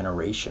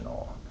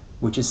intergenerational,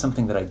 which is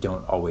something that I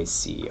don't always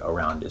see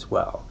around as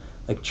well.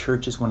 Like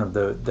church is one of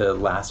the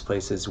last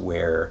places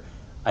where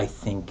I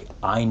think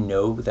I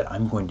know that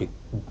I'm going to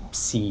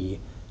see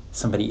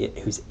somebody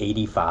who's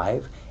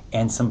 85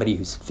 and somebody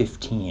who's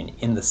 15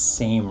 in the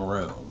same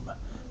room,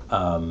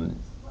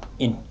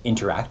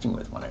 interacting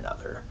with one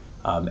another,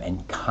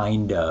 and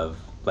kind of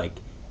like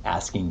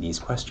asking these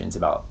questions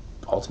about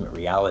ultimate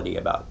reality,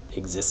 about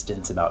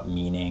existence, about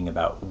meaning,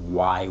 about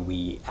why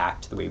we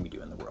act the way we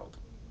do in the world.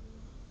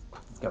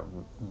 It's got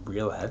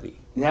real heavy.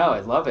 No, I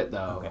love it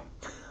though. Okay.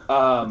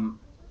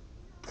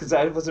 Because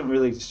I wasn't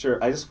really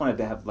sure. I just wanted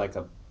to have like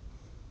a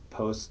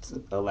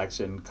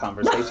post-election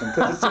conversation,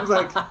 because it seems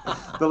like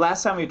the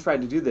last time we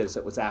tried to do this,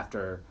 it was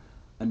after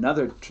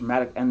another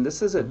traumatic, and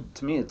this is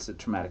to me, it's a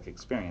traumatic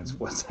experience,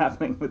 what's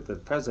happening with the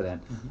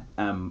president.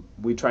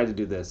 We tried to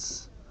do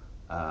this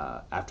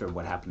after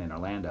what happened in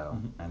Orlando,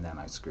 and then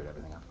I screwed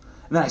everything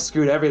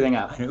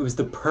up. And it was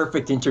the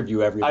perfect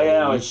interview, everybody. I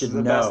know, You it's should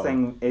the know. best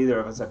thing either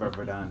of us have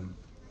ever done.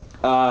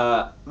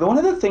 One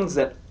of the things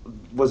that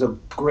was a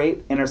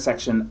great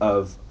intersection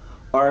of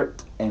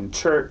art and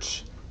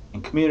church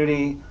and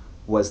community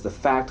was the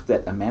fact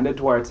that Amanda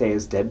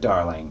Duarte's Dead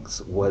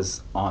Darlings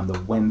was on the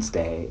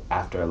Wednesday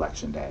after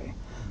Election Day.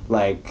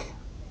 Like,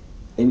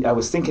 I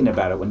was thinking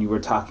about it when you were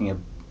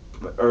talking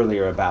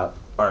earlier about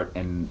art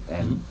and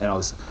all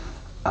this.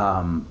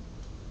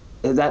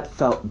 That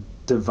felt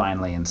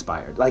divinely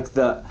inspired.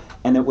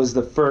 And it was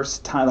the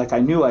first time, like I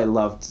knew I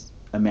loved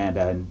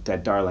Amanda and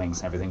Dead Darlings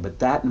and everything, but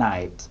that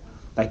night,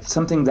 like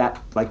something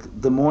that, like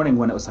the morning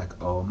when it was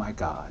like, oh my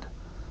God,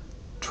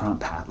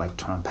 Trump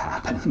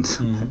happened.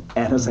 And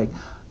it was like,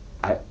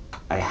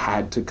 I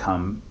had to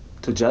come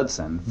to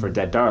Judson for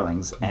Dead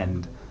Darlings,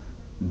 and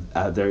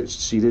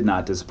she did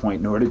not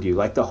disappoint, nor did you.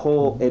 Like the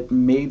whole, it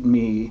made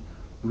me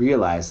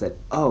realize that,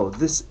 oh,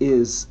 this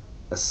is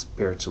a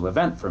spiritual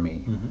event for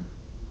me.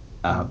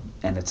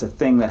 And it's a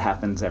thing that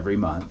happens every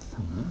month.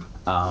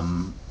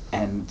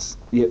 And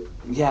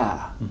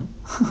yeah,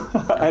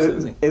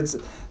 Absolutely.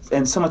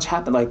 And so much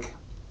happened. Like,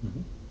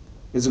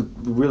 it's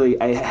really,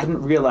 I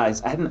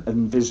hadn't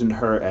envisioned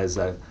her as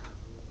a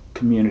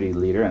community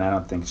leader, and I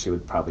don't think she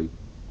would probably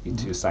be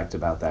too psyched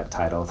about that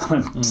title that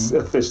I'm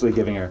officially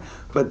giving her.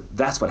 But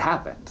that's what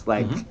happened.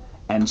 Like,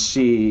 and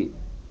she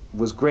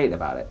was great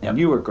about it, and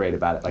you were great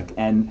about it. Like,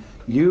 and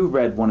you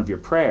read one of your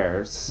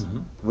prayers,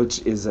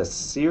 which is a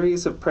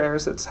series of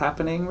prayers that's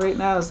happening right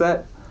now. Is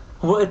that?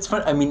 Well, it's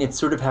fun. I mean, it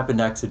sort of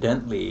happened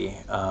accidentally,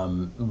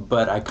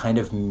 but I kind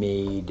of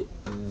made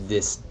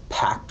this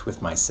pact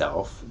with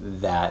myself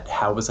that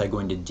how was I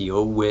going to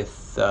deal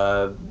with,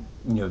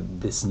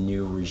 this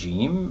new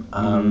regime,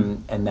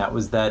 and that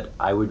was that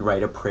I would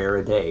write a prayer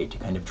a day to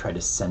kind of try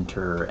to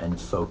center and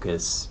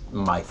focus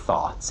my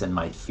thoughts and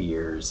my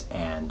fears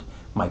and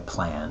my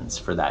plans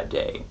for that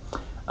day.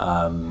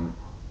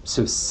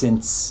 So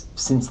since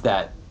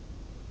that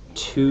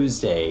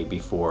Tuesday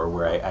before,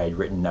 where I had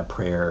written a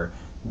prayer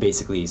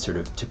basically sort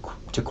of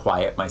to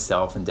quiet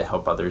myself and to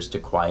help others to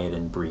quiet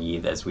and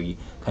breathe as we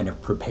kind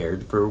of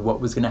prepared for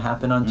what was going to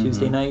happen on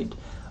Tuesday night.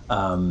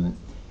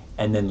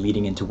 And then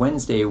leading into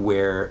Wednesday,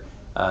 where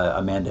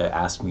Amanda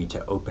asked me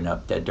to open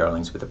up Dead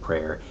Darlings with a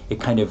prayer. It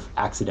kind of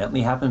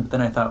accidentally happened, but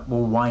then I thought,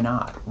 well, why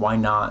not? Why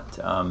not?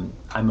 I'm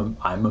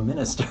a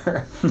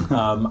minister,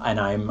 and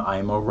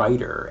I'm a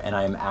writer, and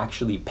I'm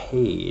actually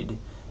paid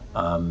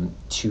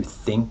to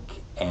think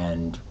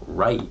and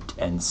write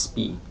and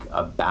speak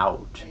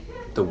about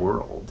the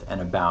world and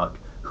about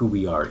who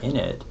we are in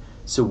it.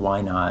 So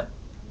why not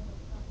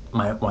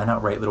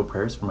write little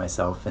prayers for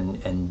myself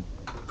and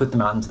put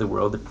them out into the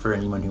world for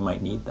anyone who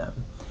might need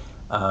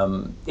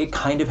them? It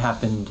kind of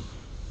happened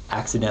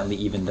accidentally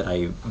even that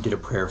I did a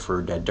prayer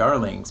for Dead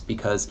Darlings,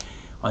 because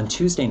on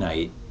Tuesday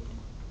night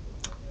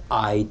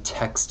I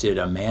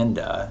texted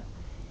Amanda,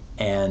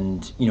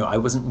 and I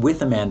wasn't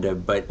with Amanda,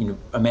 but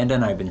Amanda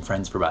and I have been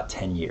friends for about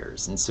 10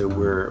 years, and so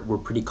we're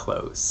pretty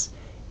close.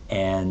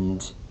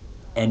 And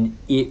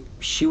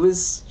she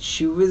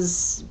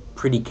was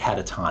pretty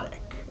catatonic,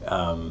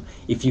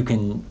 if you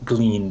can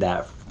glean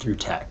that through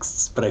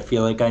texts, but I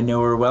feel like I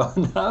know her well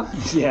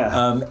enough.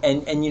 Yeah.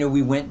 And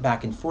we went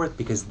back and forth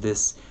because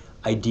this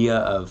idea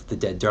of the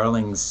Dead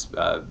Darlings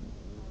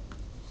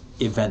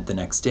event the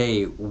next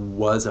day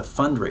was a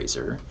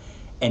fundraiser,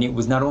 and it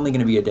was not only going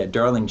to be a Dead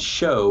Darlings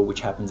show,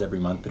 which happens every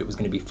month, but it was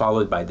going to be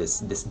followed by this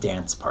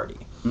dance party.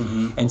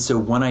 And so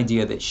one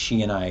idea that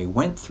she and I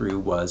went through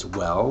was,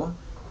 well,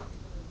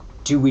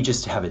 do we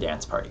just have a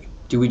dance party?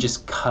 Do we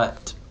just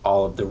cut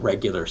all of the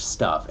regular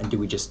stuff, and do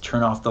we just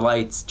turn off the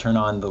lights, turn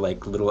on the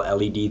little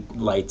LED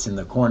lights in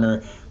the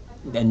corner,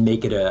 and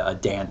make it a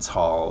dance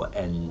hall,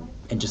 and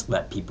just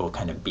let people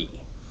kind of be?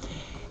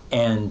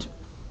 And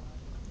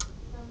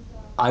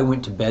I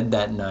went to bed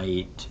that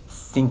night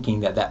thinking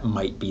that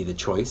might be the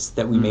choice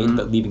that we made,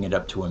 but leaving it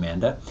up to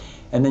Amanda.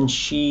 And then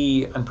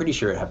I'm pretty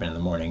sure it happened in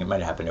the morning, it might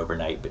have happened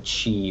overnight, but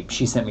she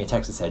sent me a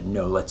text that said,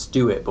 no, let's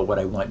do it, but what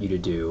I want you to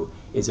do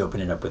is open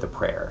it up with a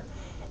prayer.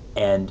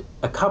 And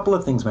a couple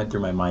of things went through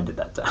my mind at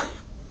that time.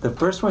 The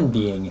first one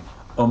being,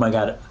 Oh my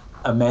God.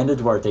 Amanda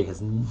Duarte has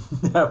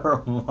never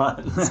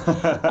once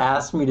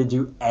asked me to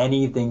do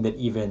anything that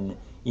even,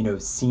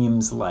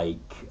 seems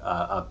like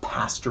a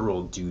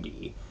pastoral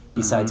duty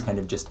besides kind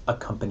of just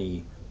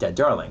accompany Dead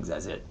Darlings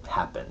as it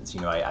happens.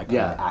 I kind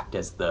of act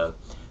as the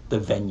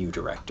venue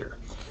director.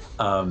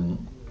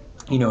 And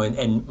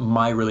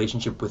my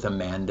relationship with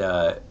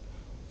Amanda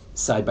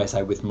side by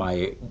side with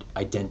my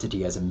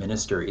identity as a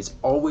minister is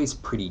always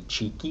pretty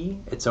cheeky.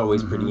 It's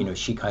always pretty,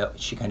 she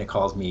kind of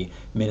calls me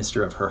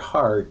minister of her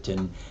heart,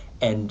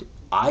 and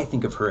I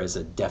think of her as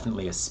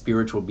definitely a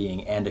spiritual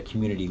being and a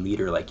community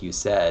leader, like you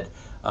said.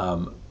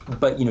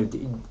 But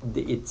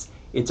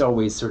it's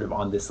always sort of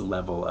on this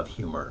level of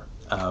humor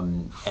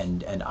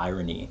and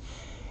irony.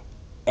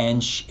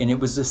 And it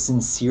was a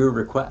sincere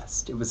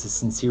request. It was a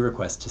sincere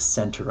request to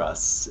center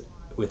us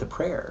with a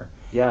prayer.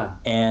 Yeah.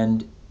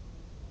 And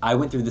I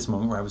went through this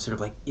moment where I was sort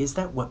of like, is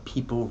that what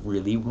people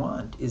really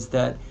want?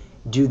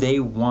 Do they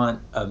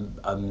want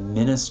a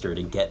minister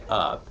to get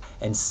up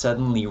and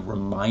suddenly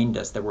remind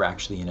us that we're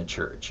actually in a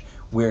church?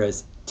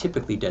 Whereas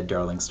typically Dead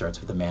Darling starts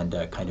with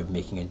Amanda kind of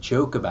making a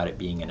joke about it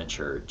being in a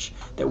church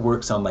that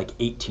works on like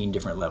 18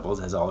 different levels,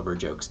 as all of her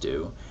jokes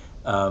do.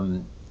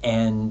 And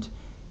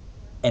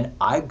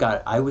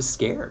I was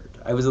scared.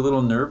 I was a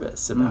little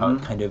nervous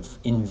about kind of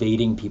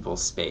invading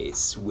people's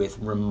space with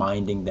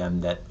reminding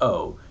them that,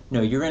 oh,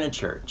 no, you're in a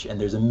church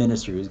and there's a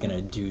minister who's going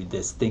to do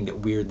this thing that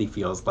weirdly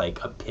feels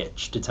like a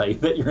pitch to tell you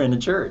that you're in a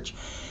church.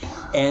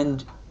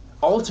 And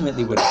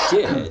ultimately what it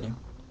did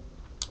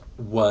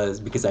was,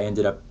 because I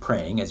ended up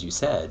praying, as you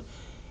said,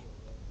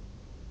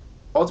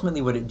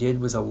 ultimately what it did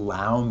was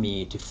allow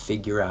me to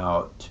figure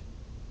out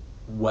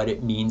what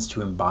it means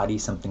to embody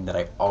something that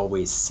I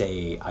always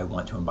say I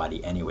want to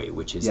embody anyway,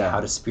 which is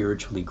how to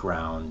spiritually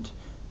ground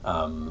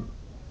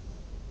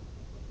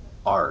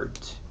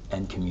art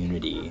and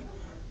community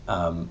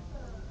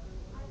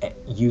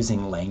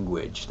using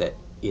language that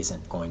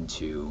isn't going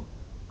to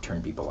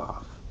turn people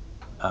off.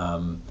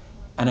 And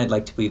I'd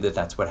like to believe that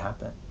that's what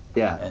happened.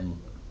 Yeah. And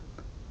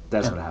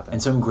that's what happened.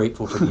 And so I'm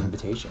grateful for the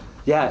invitation.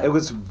 Yeah, it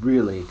was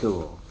really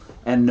cool.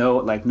 And no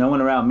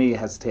one around me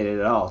hesitated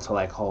at all to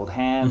like hold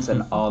hands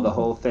and all the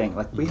whole thing.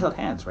 Like we held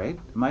hands, right?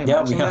 Am I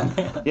imagining that?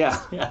 Hands. Yeah.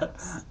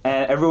 Yes.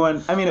 And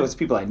everyone, I mean, it was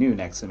people I knew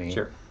next to me.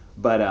 Sure.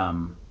 But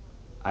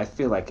I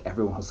feel like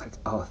everyone was like,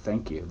 oh,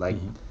 thank you. Like,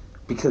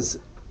 because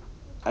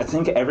I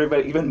think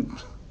everybody, even,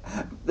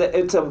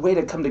 it's a way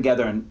to come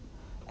together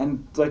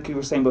and like you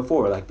were saying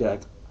before, like be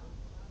like,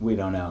 we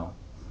don't know,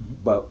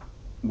 but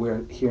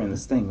we're hearing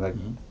this thing, like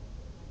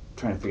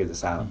trying to figure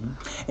this out.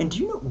 And do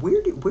you know,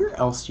 where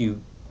else do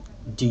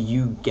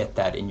you get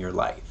that in your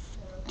life?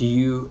 Do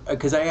you,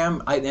 because I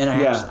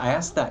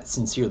asked that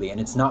sincerely, and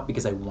it's not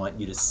because I want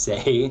you to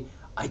say,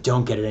 I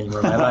don't get it anymore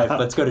in my life,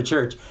 let's go to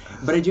church.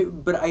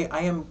 But I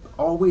am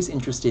always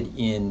interested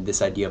in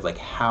this idea of like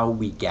how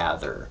we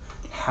gather,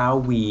 how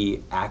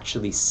we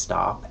actually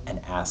stop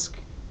and ask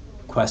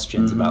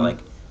questions about like,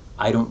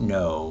 I don't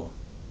know,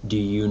 do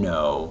you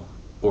know,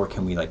 or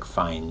can we like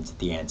find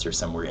the answer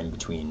somewhere in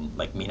between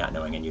like me not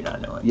knowing and you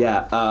not knowing?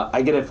 Yeah,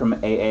 I get it from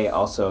AA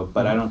also,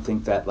 but I don't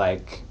think that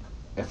like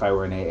if I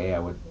were in AA I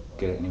would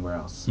get it anywhere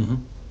else.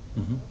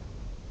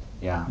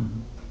 Yeah.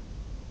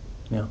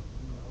 Yeah.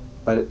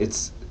 But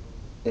it's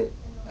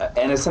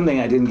something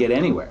I didn't get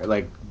anywhere.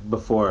 Like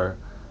before,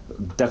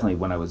 definitely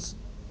when I was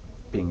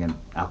being an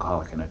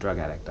alcoholic and a drug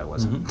addict, I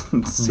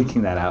wasn't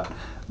seeking that out.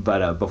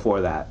 But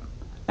before that,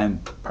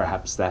 and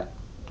perhaps that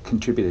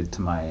contributed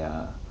to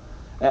my.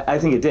 I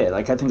think it did.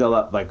 Like I think a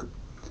lot, like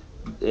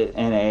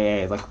in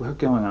AA, like we're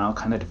going on all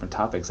kind of different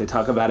topics. They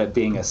talk about it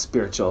being a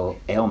spiritual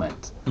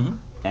ailment,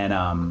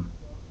 and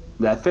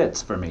that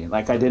fits for me.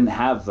 Like I didn't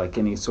have like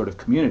any sort of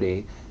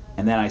community,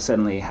 and then I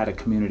suddenly had a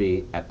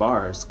community at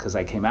bars because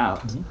I came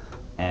out,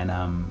 and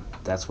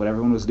that's what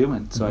everyone was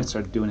doing. So I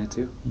started doing it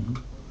too.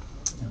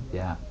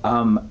 Yeah.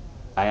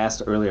 I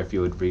asked earlier if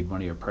you would read one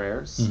of your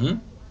prayers.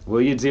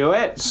 Will you do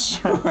it?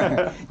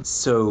 Sure.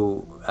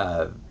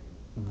 So.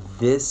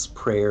 This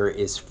prayer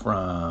is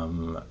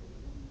from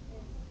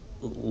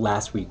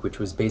last week, which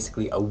was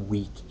basically a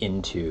week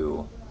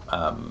into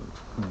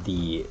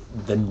the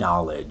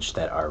knowledge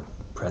that our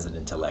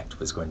president-elect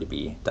was going to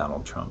be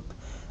Donald Trump.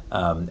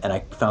 And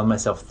I found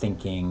myself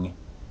thinking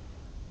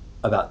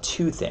about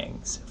two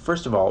things.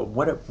 First of all,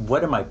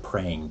 what am I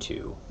praying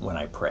to when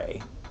I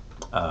pray,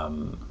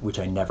 which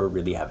I never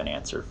really have an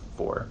answer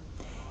for.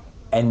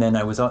 And then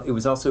it was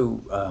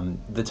also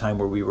the time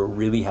where we were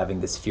really having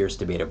this fierce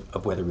debate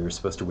of whether we were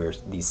supposed to wear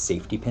these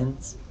safety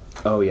pins.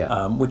 Oh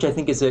yeah. Which I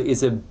think is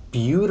a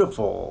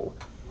beautiful,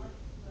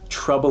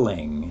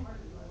 troubling,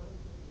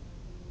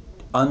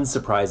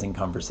 unsurprising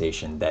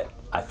conversation that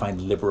I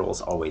find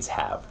liberals always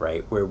have,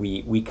 right? Where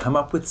we come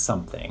up with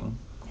something,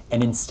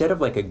 and instead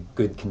of like a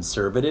good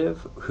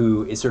conservative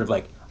who is sort of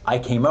like, I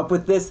came up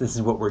with this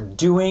is what we're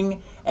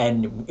doing,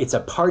 and it's a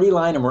party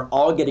line and we're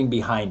all getting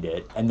behind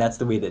it, and that's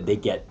the way that they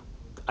get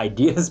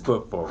ideas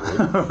put forward.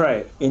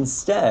 Right.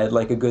 Instead,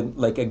 like a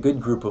good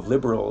group of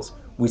liberals,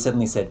 we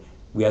suddenly said,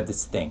 we have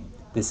this thing.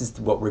 This is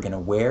what we're going to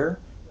wear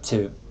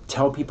to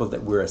tell people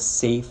that we're a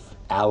safe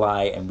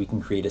ally and we can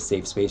create a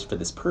safe space for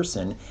this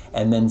person.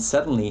 And then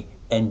suddenly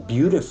and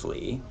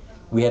beautifully,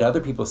 we had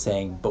other people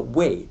saying, but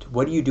wait,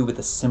 what do you do with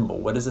a symbol?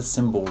 What does a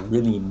symbol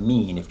really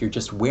mean if you're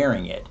just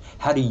wearing it?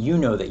 How do you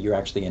know that you're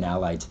actually an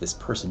ally to this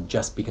person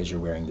just because you're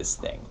wearing this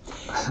thing?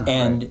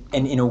 And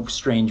in a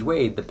strange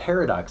way, the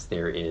paradox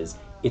there is,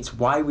 it's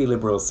why we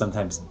liberals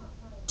sometimes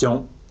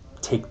don't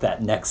take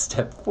that next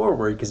step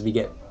forward, because we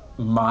get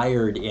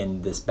mired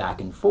in this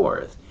back and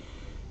forth.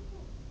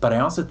 But I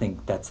also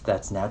think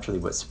that's naturally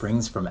what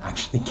springs from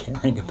actually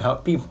caring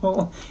about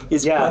people,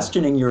 is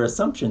questioning your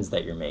assumptions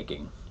that you're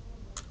making.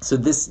 So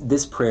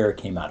this prayer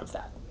came out of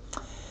that.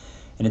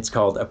 And it's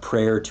called A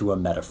Prayer to a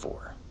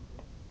Metaphor.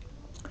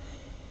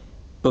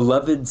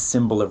 Beloved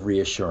symbol of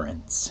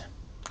reassurance,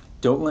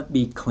 don't let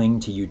me cling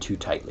to you too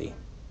tightly.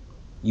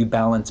 You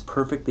balance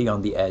perfectly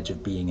on the edge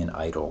of being an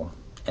idol,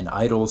 and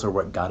idols are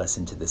what got us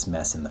into this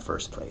mess in the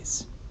first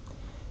place.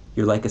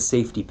 You're like a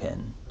safety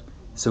pin,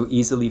 so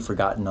easily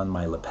forgotten on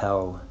my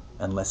lapel,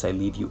 unless I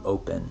leave you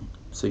open,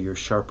 so your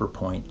sharper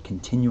point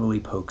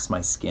continually pokes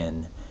my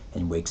skin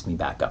and wakes me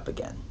back up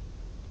again.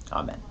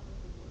 Amen.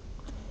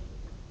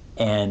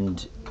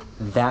 And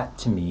that,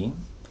 to me,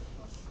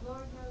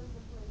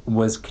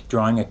 was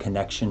drawing a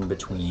connection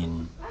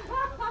between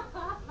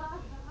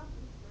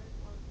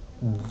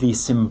the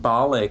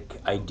symbolic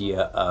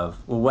idea of,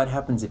 well, what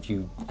happens if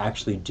you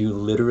actually do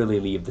literally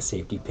leave the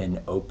safety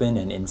pin open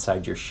and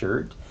inside your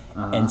shirt,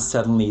 and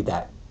suddenly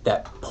that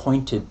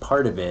pointed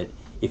part of it,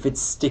 if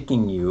it's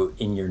sticking you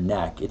in your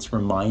neck, it's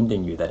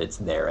reminding you that it's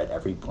there at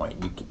every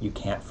point. You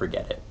can't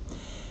forget it.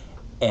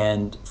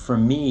 And for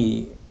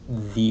me,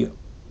 the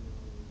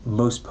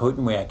most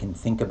potent way I can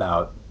think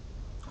about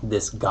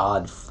this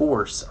God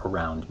force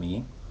around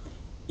me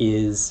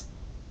is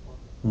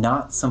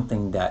not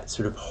something that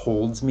sort of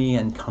holds me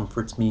and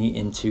comforts me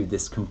into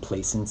this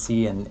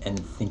complacency and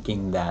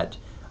thinking that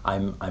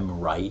I'm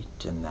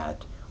right and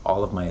that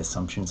all of my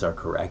assumptions are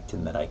correct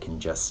and that I can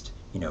just,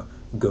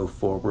 go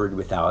forward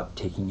without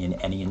taking in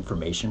any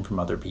information from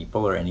other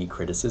people or any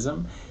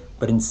criticism.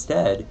 But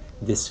instead,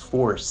 this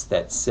force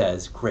that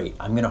says, great,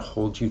 I'm going to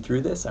hold you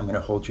through this. I'm going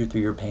to hold you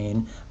through your pain.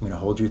 I'm going to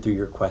hold you through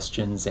your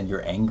questions and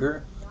your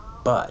anger.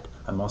 But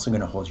I'm also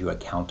going to hold you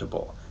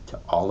accountable to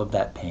all of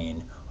that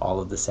pain, all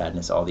of the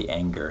sadness, all the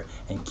anger,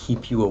 and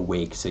keep you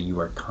awake so you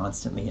are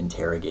constantly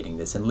interrogating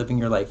this and living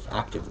your life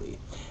actively.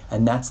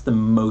 And that's the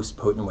most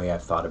potent way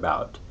I've thought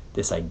about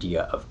this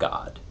idea of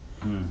God.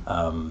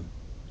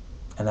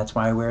 And that's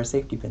why I wear a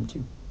safety pin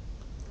too.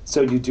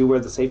 So you do wear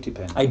the safety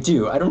pin? I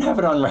do. I don't have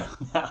it on right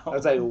now. I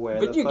was like, where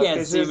but the you fuck can't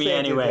is see your me safety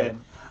anyway. pin?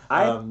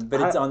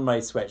 But it's on my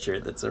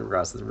sweatshirt that's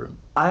across the room.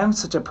 I am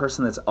such a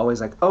person that's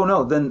always like, oh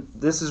no, then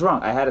this is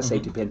wrong. I had a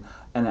safety pin,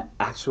 and an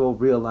actual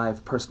real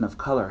live person of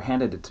color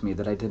handed it to me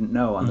that I didn't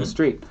know on the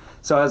street.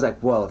 So I was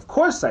like, well, of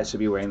course I should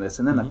be wearing this.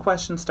 And then the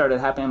questions started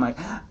happening. I'm like,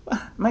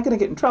 am I going to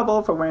get in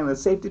trouble for wearing the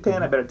safety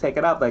pin? I better take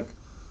it off.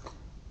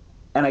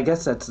 And I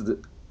guess I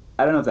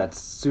don't know if that's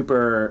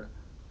super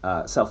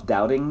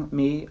self-doubting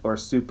me or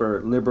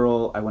super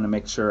liberal. I want to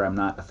make sure I'm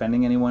not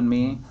offending anyone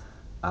me.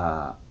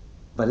 But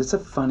it's a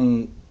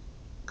funny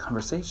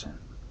conversation.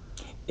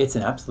 It's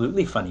an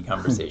absolutely funny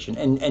conversation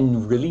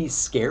and really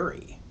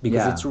scary,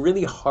 because it's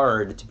really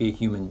hard to be a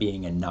human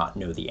being and not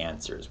know the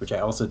answers, which I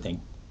also think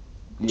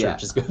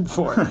church is good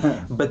for.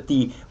 but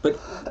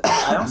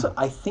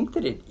I think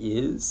that it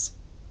is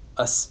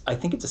I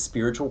think it's a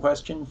spiritual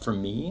question for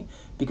me,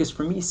 because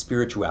for me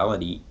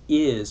spirituality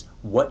is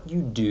what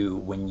you do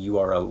when you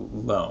are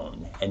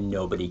alone and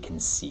nobody can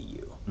see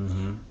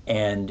you.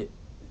 And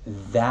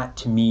that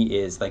to me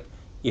is like,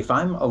 if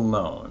I'm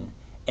alone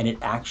and it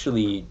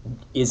actually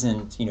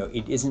isn't,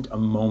 it isn't a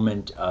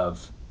moment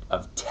of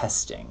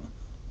testing.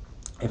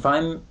 If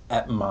I'm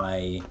at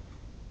my,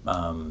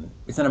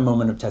 it's not a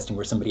moment of testing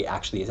where somebody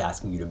actually is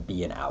asking you to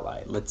be an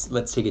ally.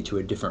 Let's take it to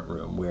a different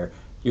room where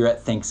you're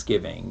at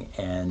Thanksgiving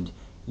and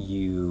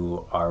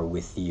you are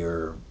with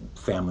your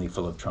family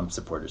full of Trump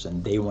supporters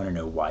and they want to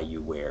know why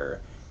you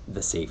wear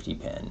the safety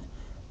pin.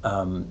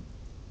 I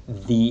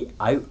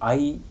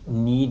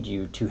need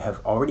you to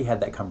have already had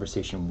that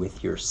conversation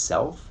with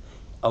yourself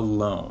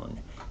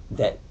alone,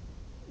 that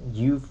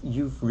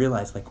you've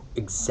realized like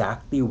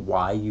exactly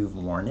why you've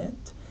worn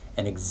it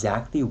and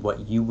exactly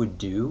what you would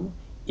do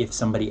if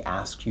somebody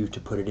asked you to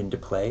put it into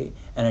play.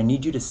 And I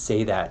need you to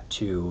say that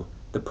to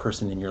the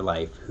person in your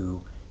life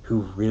who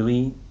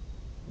really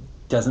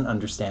doesn't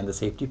understand the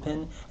safety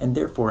pin, and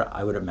therefore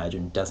I would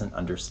imagine doesn't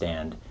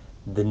understand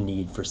the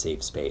need for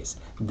safe space,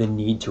 the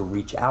need to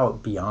reach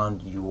out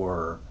beyond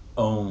your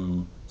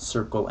own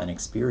circle and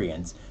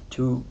experience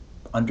to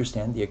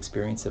understand the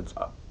experience of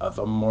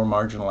a more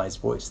marginalized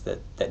voice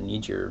that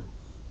needs your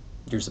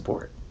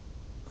support.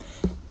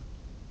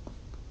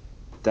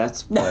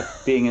 That's what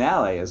being an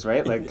ally is,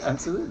 right? Like,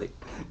 absolutely.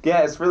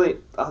 Yeah, it's really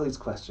all these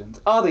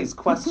questions.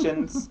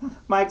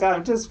 Mike,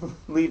 I'm just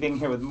leaving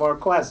here with more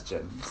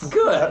questions.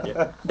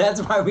 Good.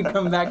 That's why we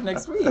come back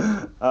next week.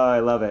 Oh,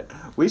 I love it.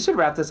 We should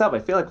wrap this up. I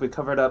feel like we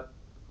covered up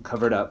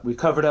covered up. We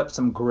covered up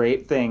some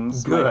great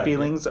things. My Good.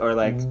 feelings are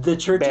like The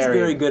church buried. is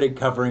very good at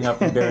covering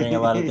up and burying a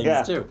lot of things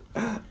Yeah. too.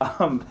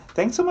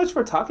 Thanks so much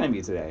for talking to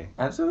me today.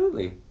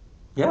 Absolutely.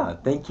 Yeah,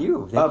 thank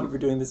you. Thank you for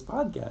doing this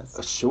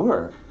podcast.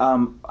 Sure.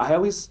 I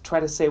always try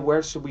to say,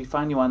 where should we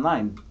find you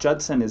online?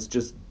 Judson is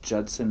just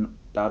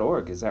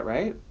judson.org. Is that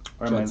right?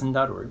 Or am I-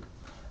 Judson.org.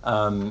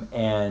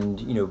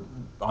 And,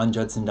 on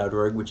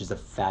judson.org, which is a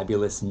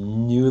fabulous,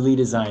 newly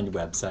designed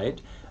website,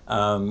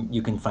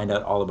 you can find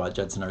out all about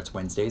Judson Arts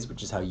Wednesdays,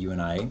 which is how you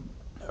and I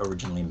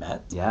originally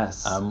met.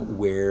 Yes.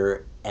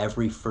 Where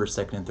every first,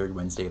 second, and third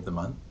Wednesday of the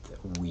month,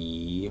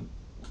 we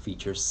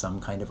feature some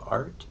kind of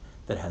art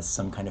that has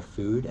some kind of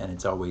food, and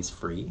it's always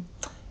free.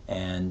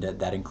 And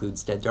that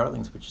includes Dead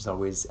Darlings, which is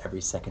always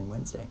every second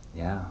Wednesday.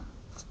 Yeah.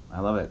 I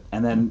love it.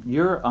 And then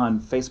you're on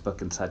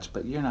Facebook and such,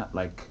 but you're not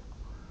like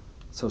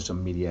social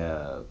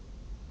media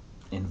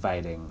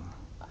inviting.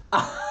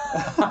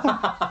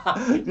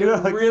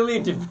 It like- really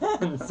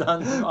depends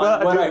on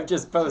Well, what do- I've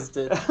just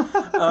posted.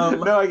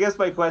 No, I guess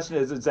my question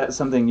is that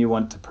something you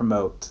want to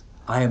promote?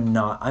 I'm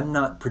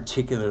not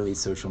particularly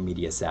social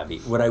media savvy.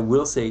 What I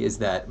will say is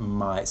that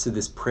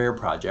this prayer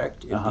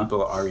project, if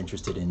people are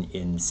interested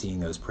in seeing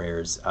those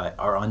prayers,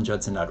 are on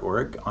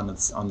judson.org on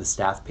the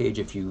staff page.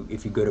 If you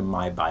go to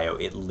my bio,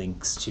 it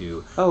links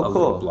to a little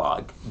cool.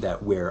 blog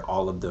where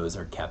all of those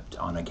are kept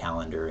on a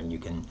calendar, and you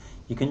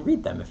can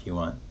read them if you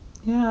want.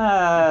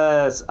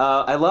 Yes,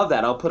 I love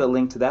that. I'll put a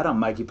link to that on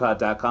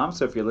mikeypod.com.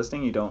 So if you're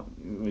listening,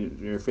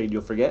 you're afraid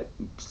you'll forget,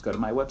 just go to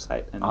my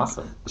website and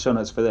Awesome. show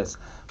notes for this.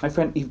 My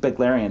friend Eve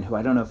Beglarian, who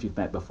I don't know if you've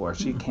met before,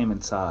 she came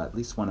and saw at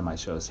least one of my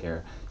shows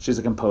here. She's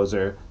a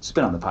composer. She's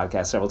been on the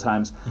podcast several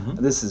times.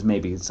 This is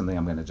maybe something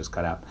I'm going to just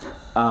cut out.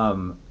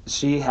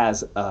 She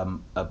has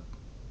a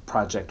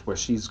project where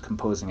she's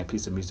composing a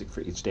piece of music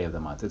for each day of the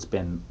month. It's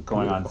been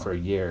going on for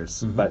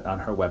years, but on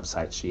her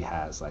website she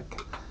has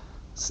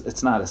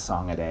it's not a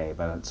song a day,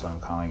 but that's what I'm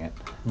calling it.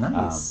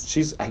 Nice.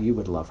 You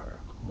would love her.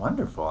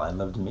 Wonderful. I'd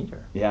love to meet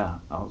her. Yeah.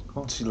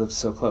 She lives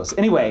so close.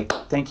 Anyway,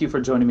 thank you for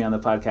joining me on the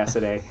podcast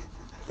today.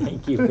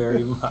 Thank you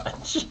very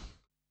much.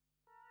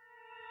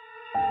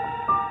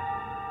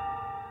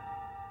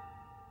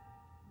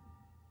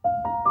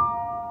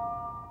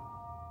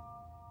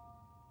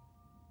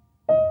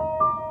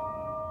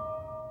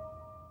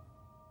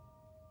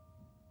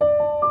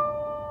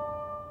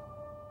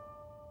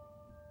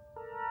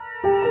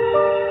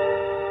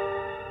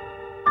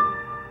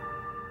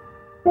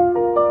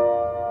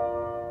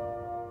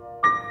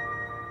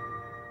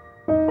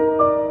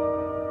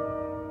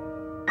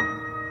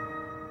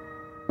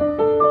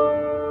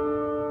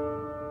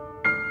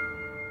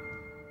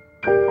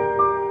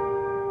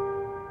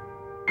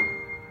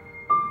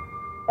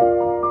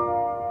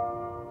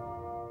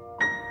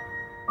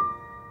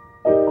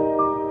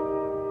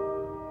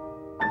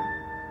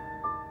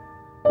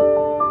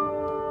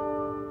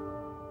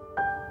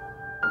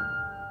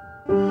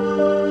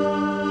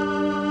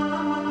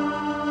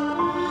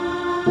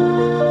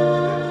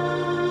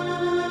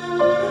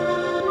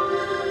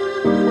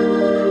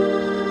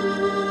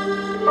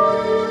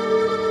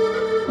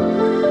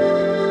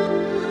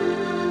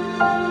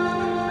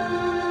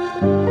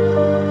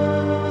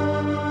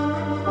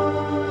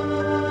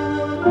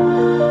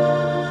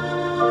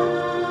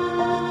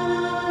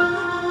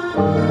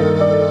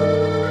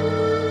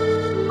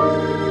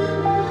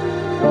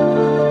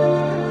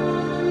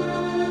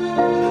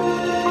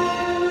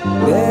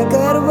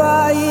 በቅርብ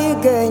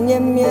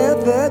አይገኝም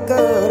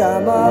የፍቅር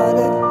አማን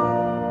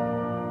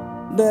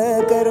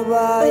በቅርብ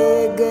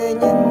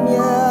አይገኝም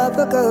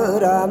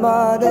የፍቅር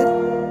አማን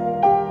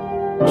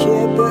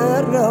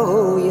ሽብር ነው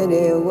የኔ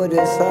ወደ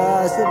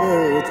ሳስብ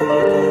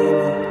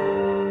ትዝታን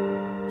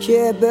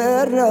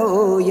ሽብር ነው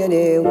የኔ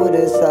ወደ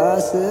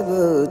ሳስብ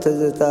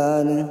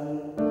ትዝታን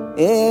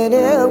እኔ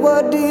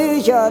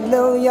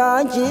ወድሻለሁ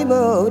ያንቺ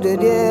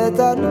መውደድ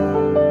የታል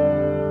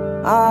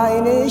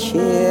ዓይንሽ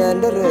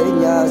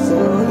እንደረኛ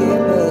ሰው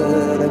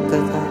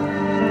ይመለከታል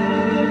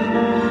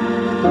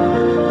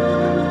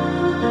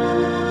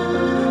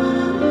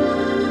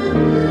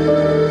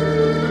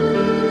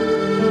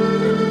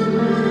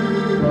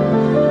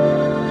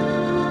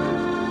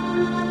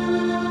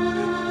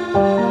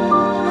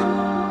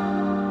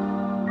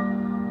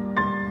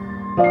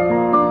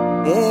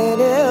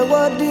እኔ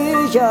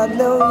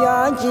ወድሻለሁ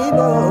ያንቺ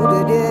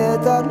መውደድ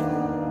የታል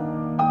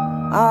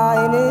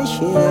ዓይንሽ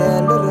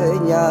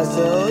እንደረኛ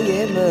ሰው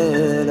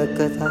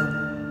ይመለከታል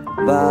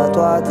ባቷ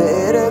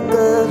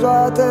ተረከዟ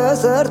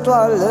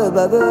ተሰርቷል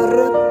በብር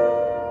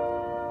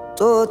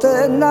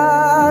ጡትና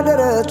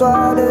ደረቷ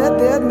ልብ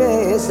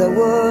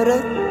የሚሰውር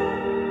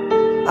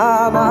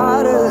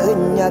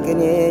አማርኛ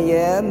ቅኔ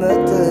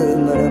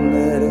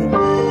የምትመረምር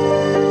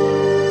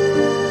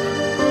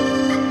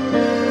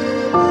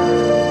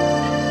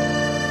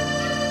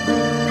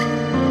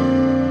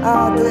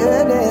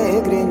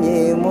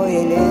አትነግሪኝም ወይ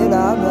ሌላ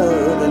ምን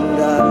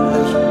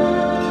እንዳለሽ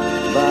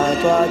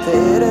ባቷ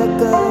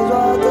ተረከዟ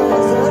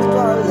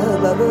ተሰርቷል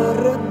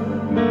በብር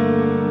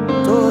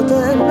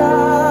ጡትና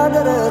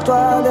ደረቷ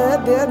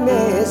ልብ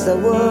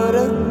የሚሰውር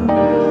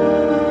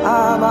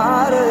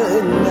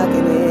አማርኛ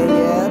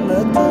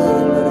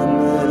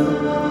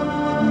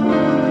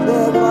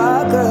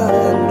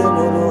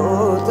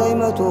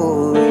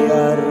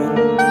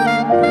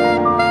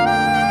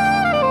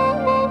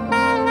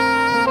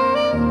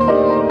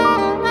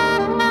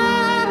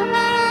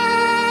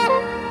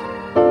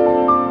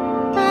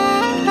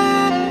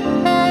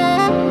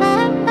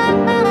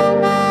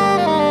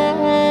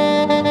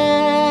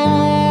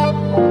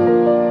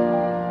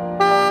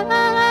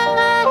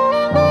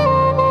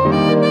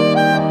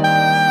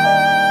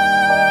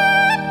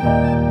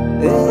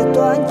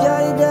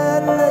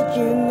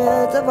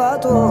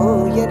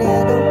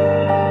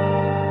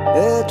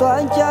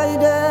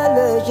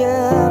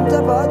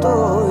መግባቱ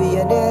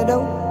የኔ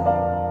ነው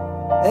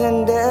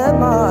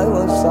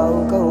እንደማይሆን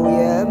ሳውቀው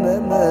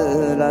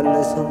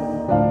የምመላለሰው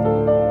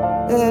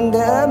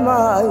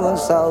እንደማይሆን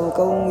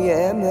ሳውቀው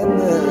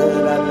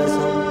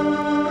የምመላለሰው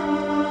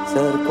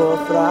ሰርቆ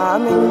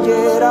ፍራም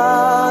እንጀራ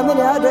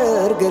ምን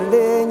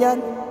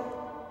ያደርግልኛል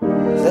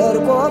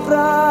ሰርቆ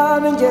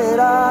ፍራም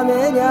እንጀራ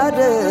ምን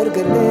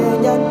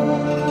ያደርግልኛል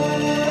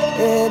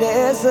እኔ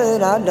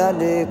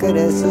ስናዳል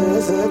ከነስ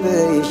ስብ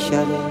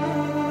ይሻለኛል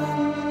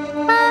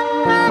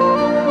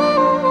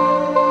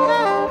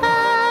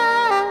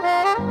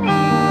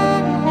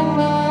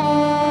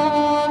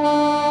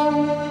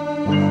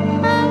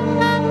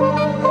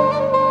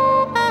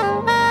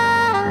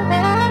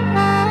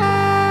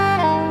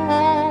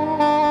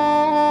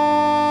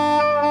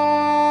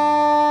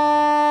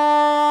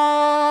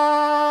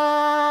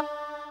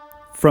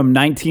From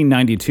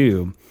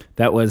 1992,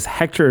 that was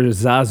Hector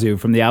Zazu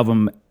from the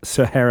album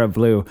Sahara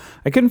Blue.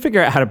 I couldn't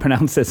figure out how to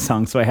pronounce this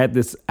song, so I had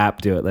this app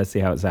do it. Let's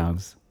see how it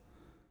sounds.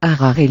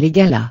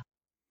 Ahariligala.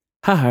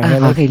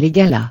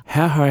 Ahariligala.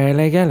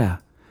 Ahariligala.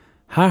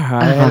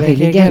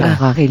 Ahariligala.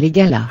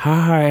 Ahariligala.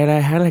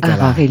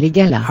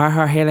 Ahariligala.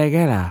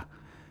 Ahariligala.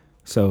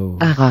 So.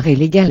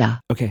 Ahariligala.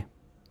 Okay,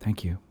 thank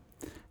you.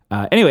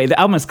 Anyway, the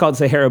album is called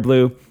Sahara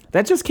Blue.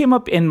 That just came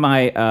up in my,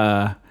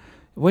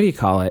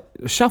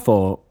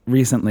 shuffle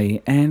recently,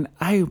 and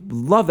I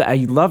love that. I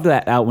loved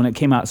that out when it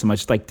came out so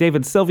much. Like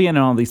David Sylvian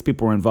and all these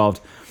people were involved.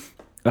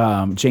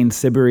 Jane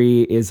Siberry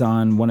is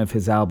on one of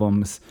his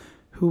albums.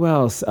 Who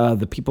else?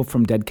 The people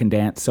from Dead Can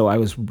Dance. So I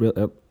was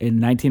in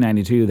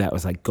 1992. That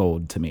was like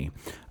gold to me.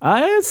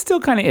 It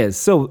still kind of is.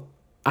 So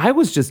I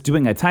was just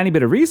doing a tiny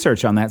bit of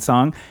research on that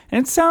song, and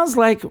it sounds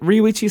like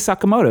Ryuichi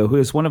Sakamoto, who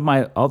is one of my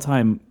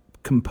all-time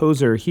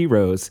composer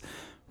heroes,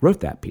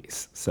 wrote that piece.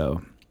 So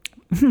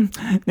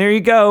there you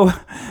go.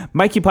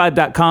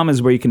 MikeyPod.com is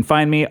where you can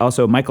find me.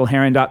 Also,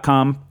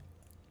 MichaelHeron.com.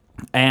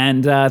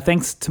 And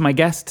thanks to my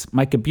guest,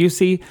 Micah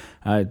Busey,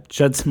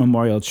 Judson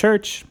Memorial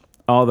Church,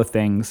 all the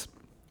things.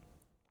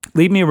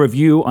 Leave me a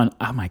review on,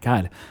 oh my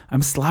God,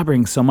 I'm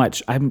slobbering so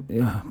much.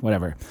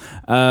 Whatever.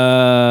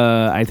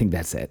 I think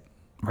that's it,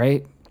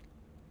 right?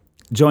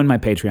 Join my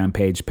Patreon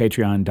page,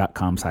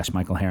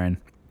 patreon.com/MichaelHeron.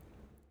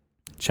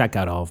 Check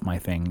out all of my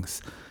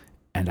things.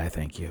 And I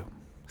thank you.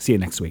 See you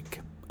next week.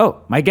 Oh,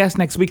 my guest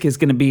next week is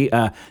going to be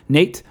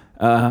Nate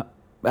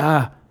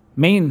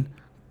Main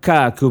Ka.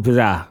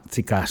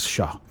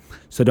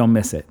 So don't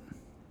miss it.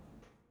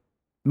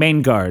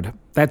 Maingard,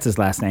 that's his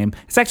last name.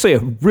 It's actually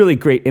a really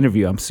great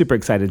interview. I'm super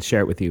excited to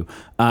share it with you.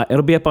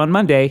 It'll be up on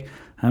Monday.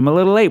 I'm a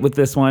little late with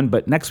this one,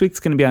 but next week's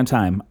going to be on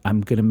time.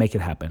 I'm going to make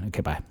it happen.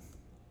 Okay, bye.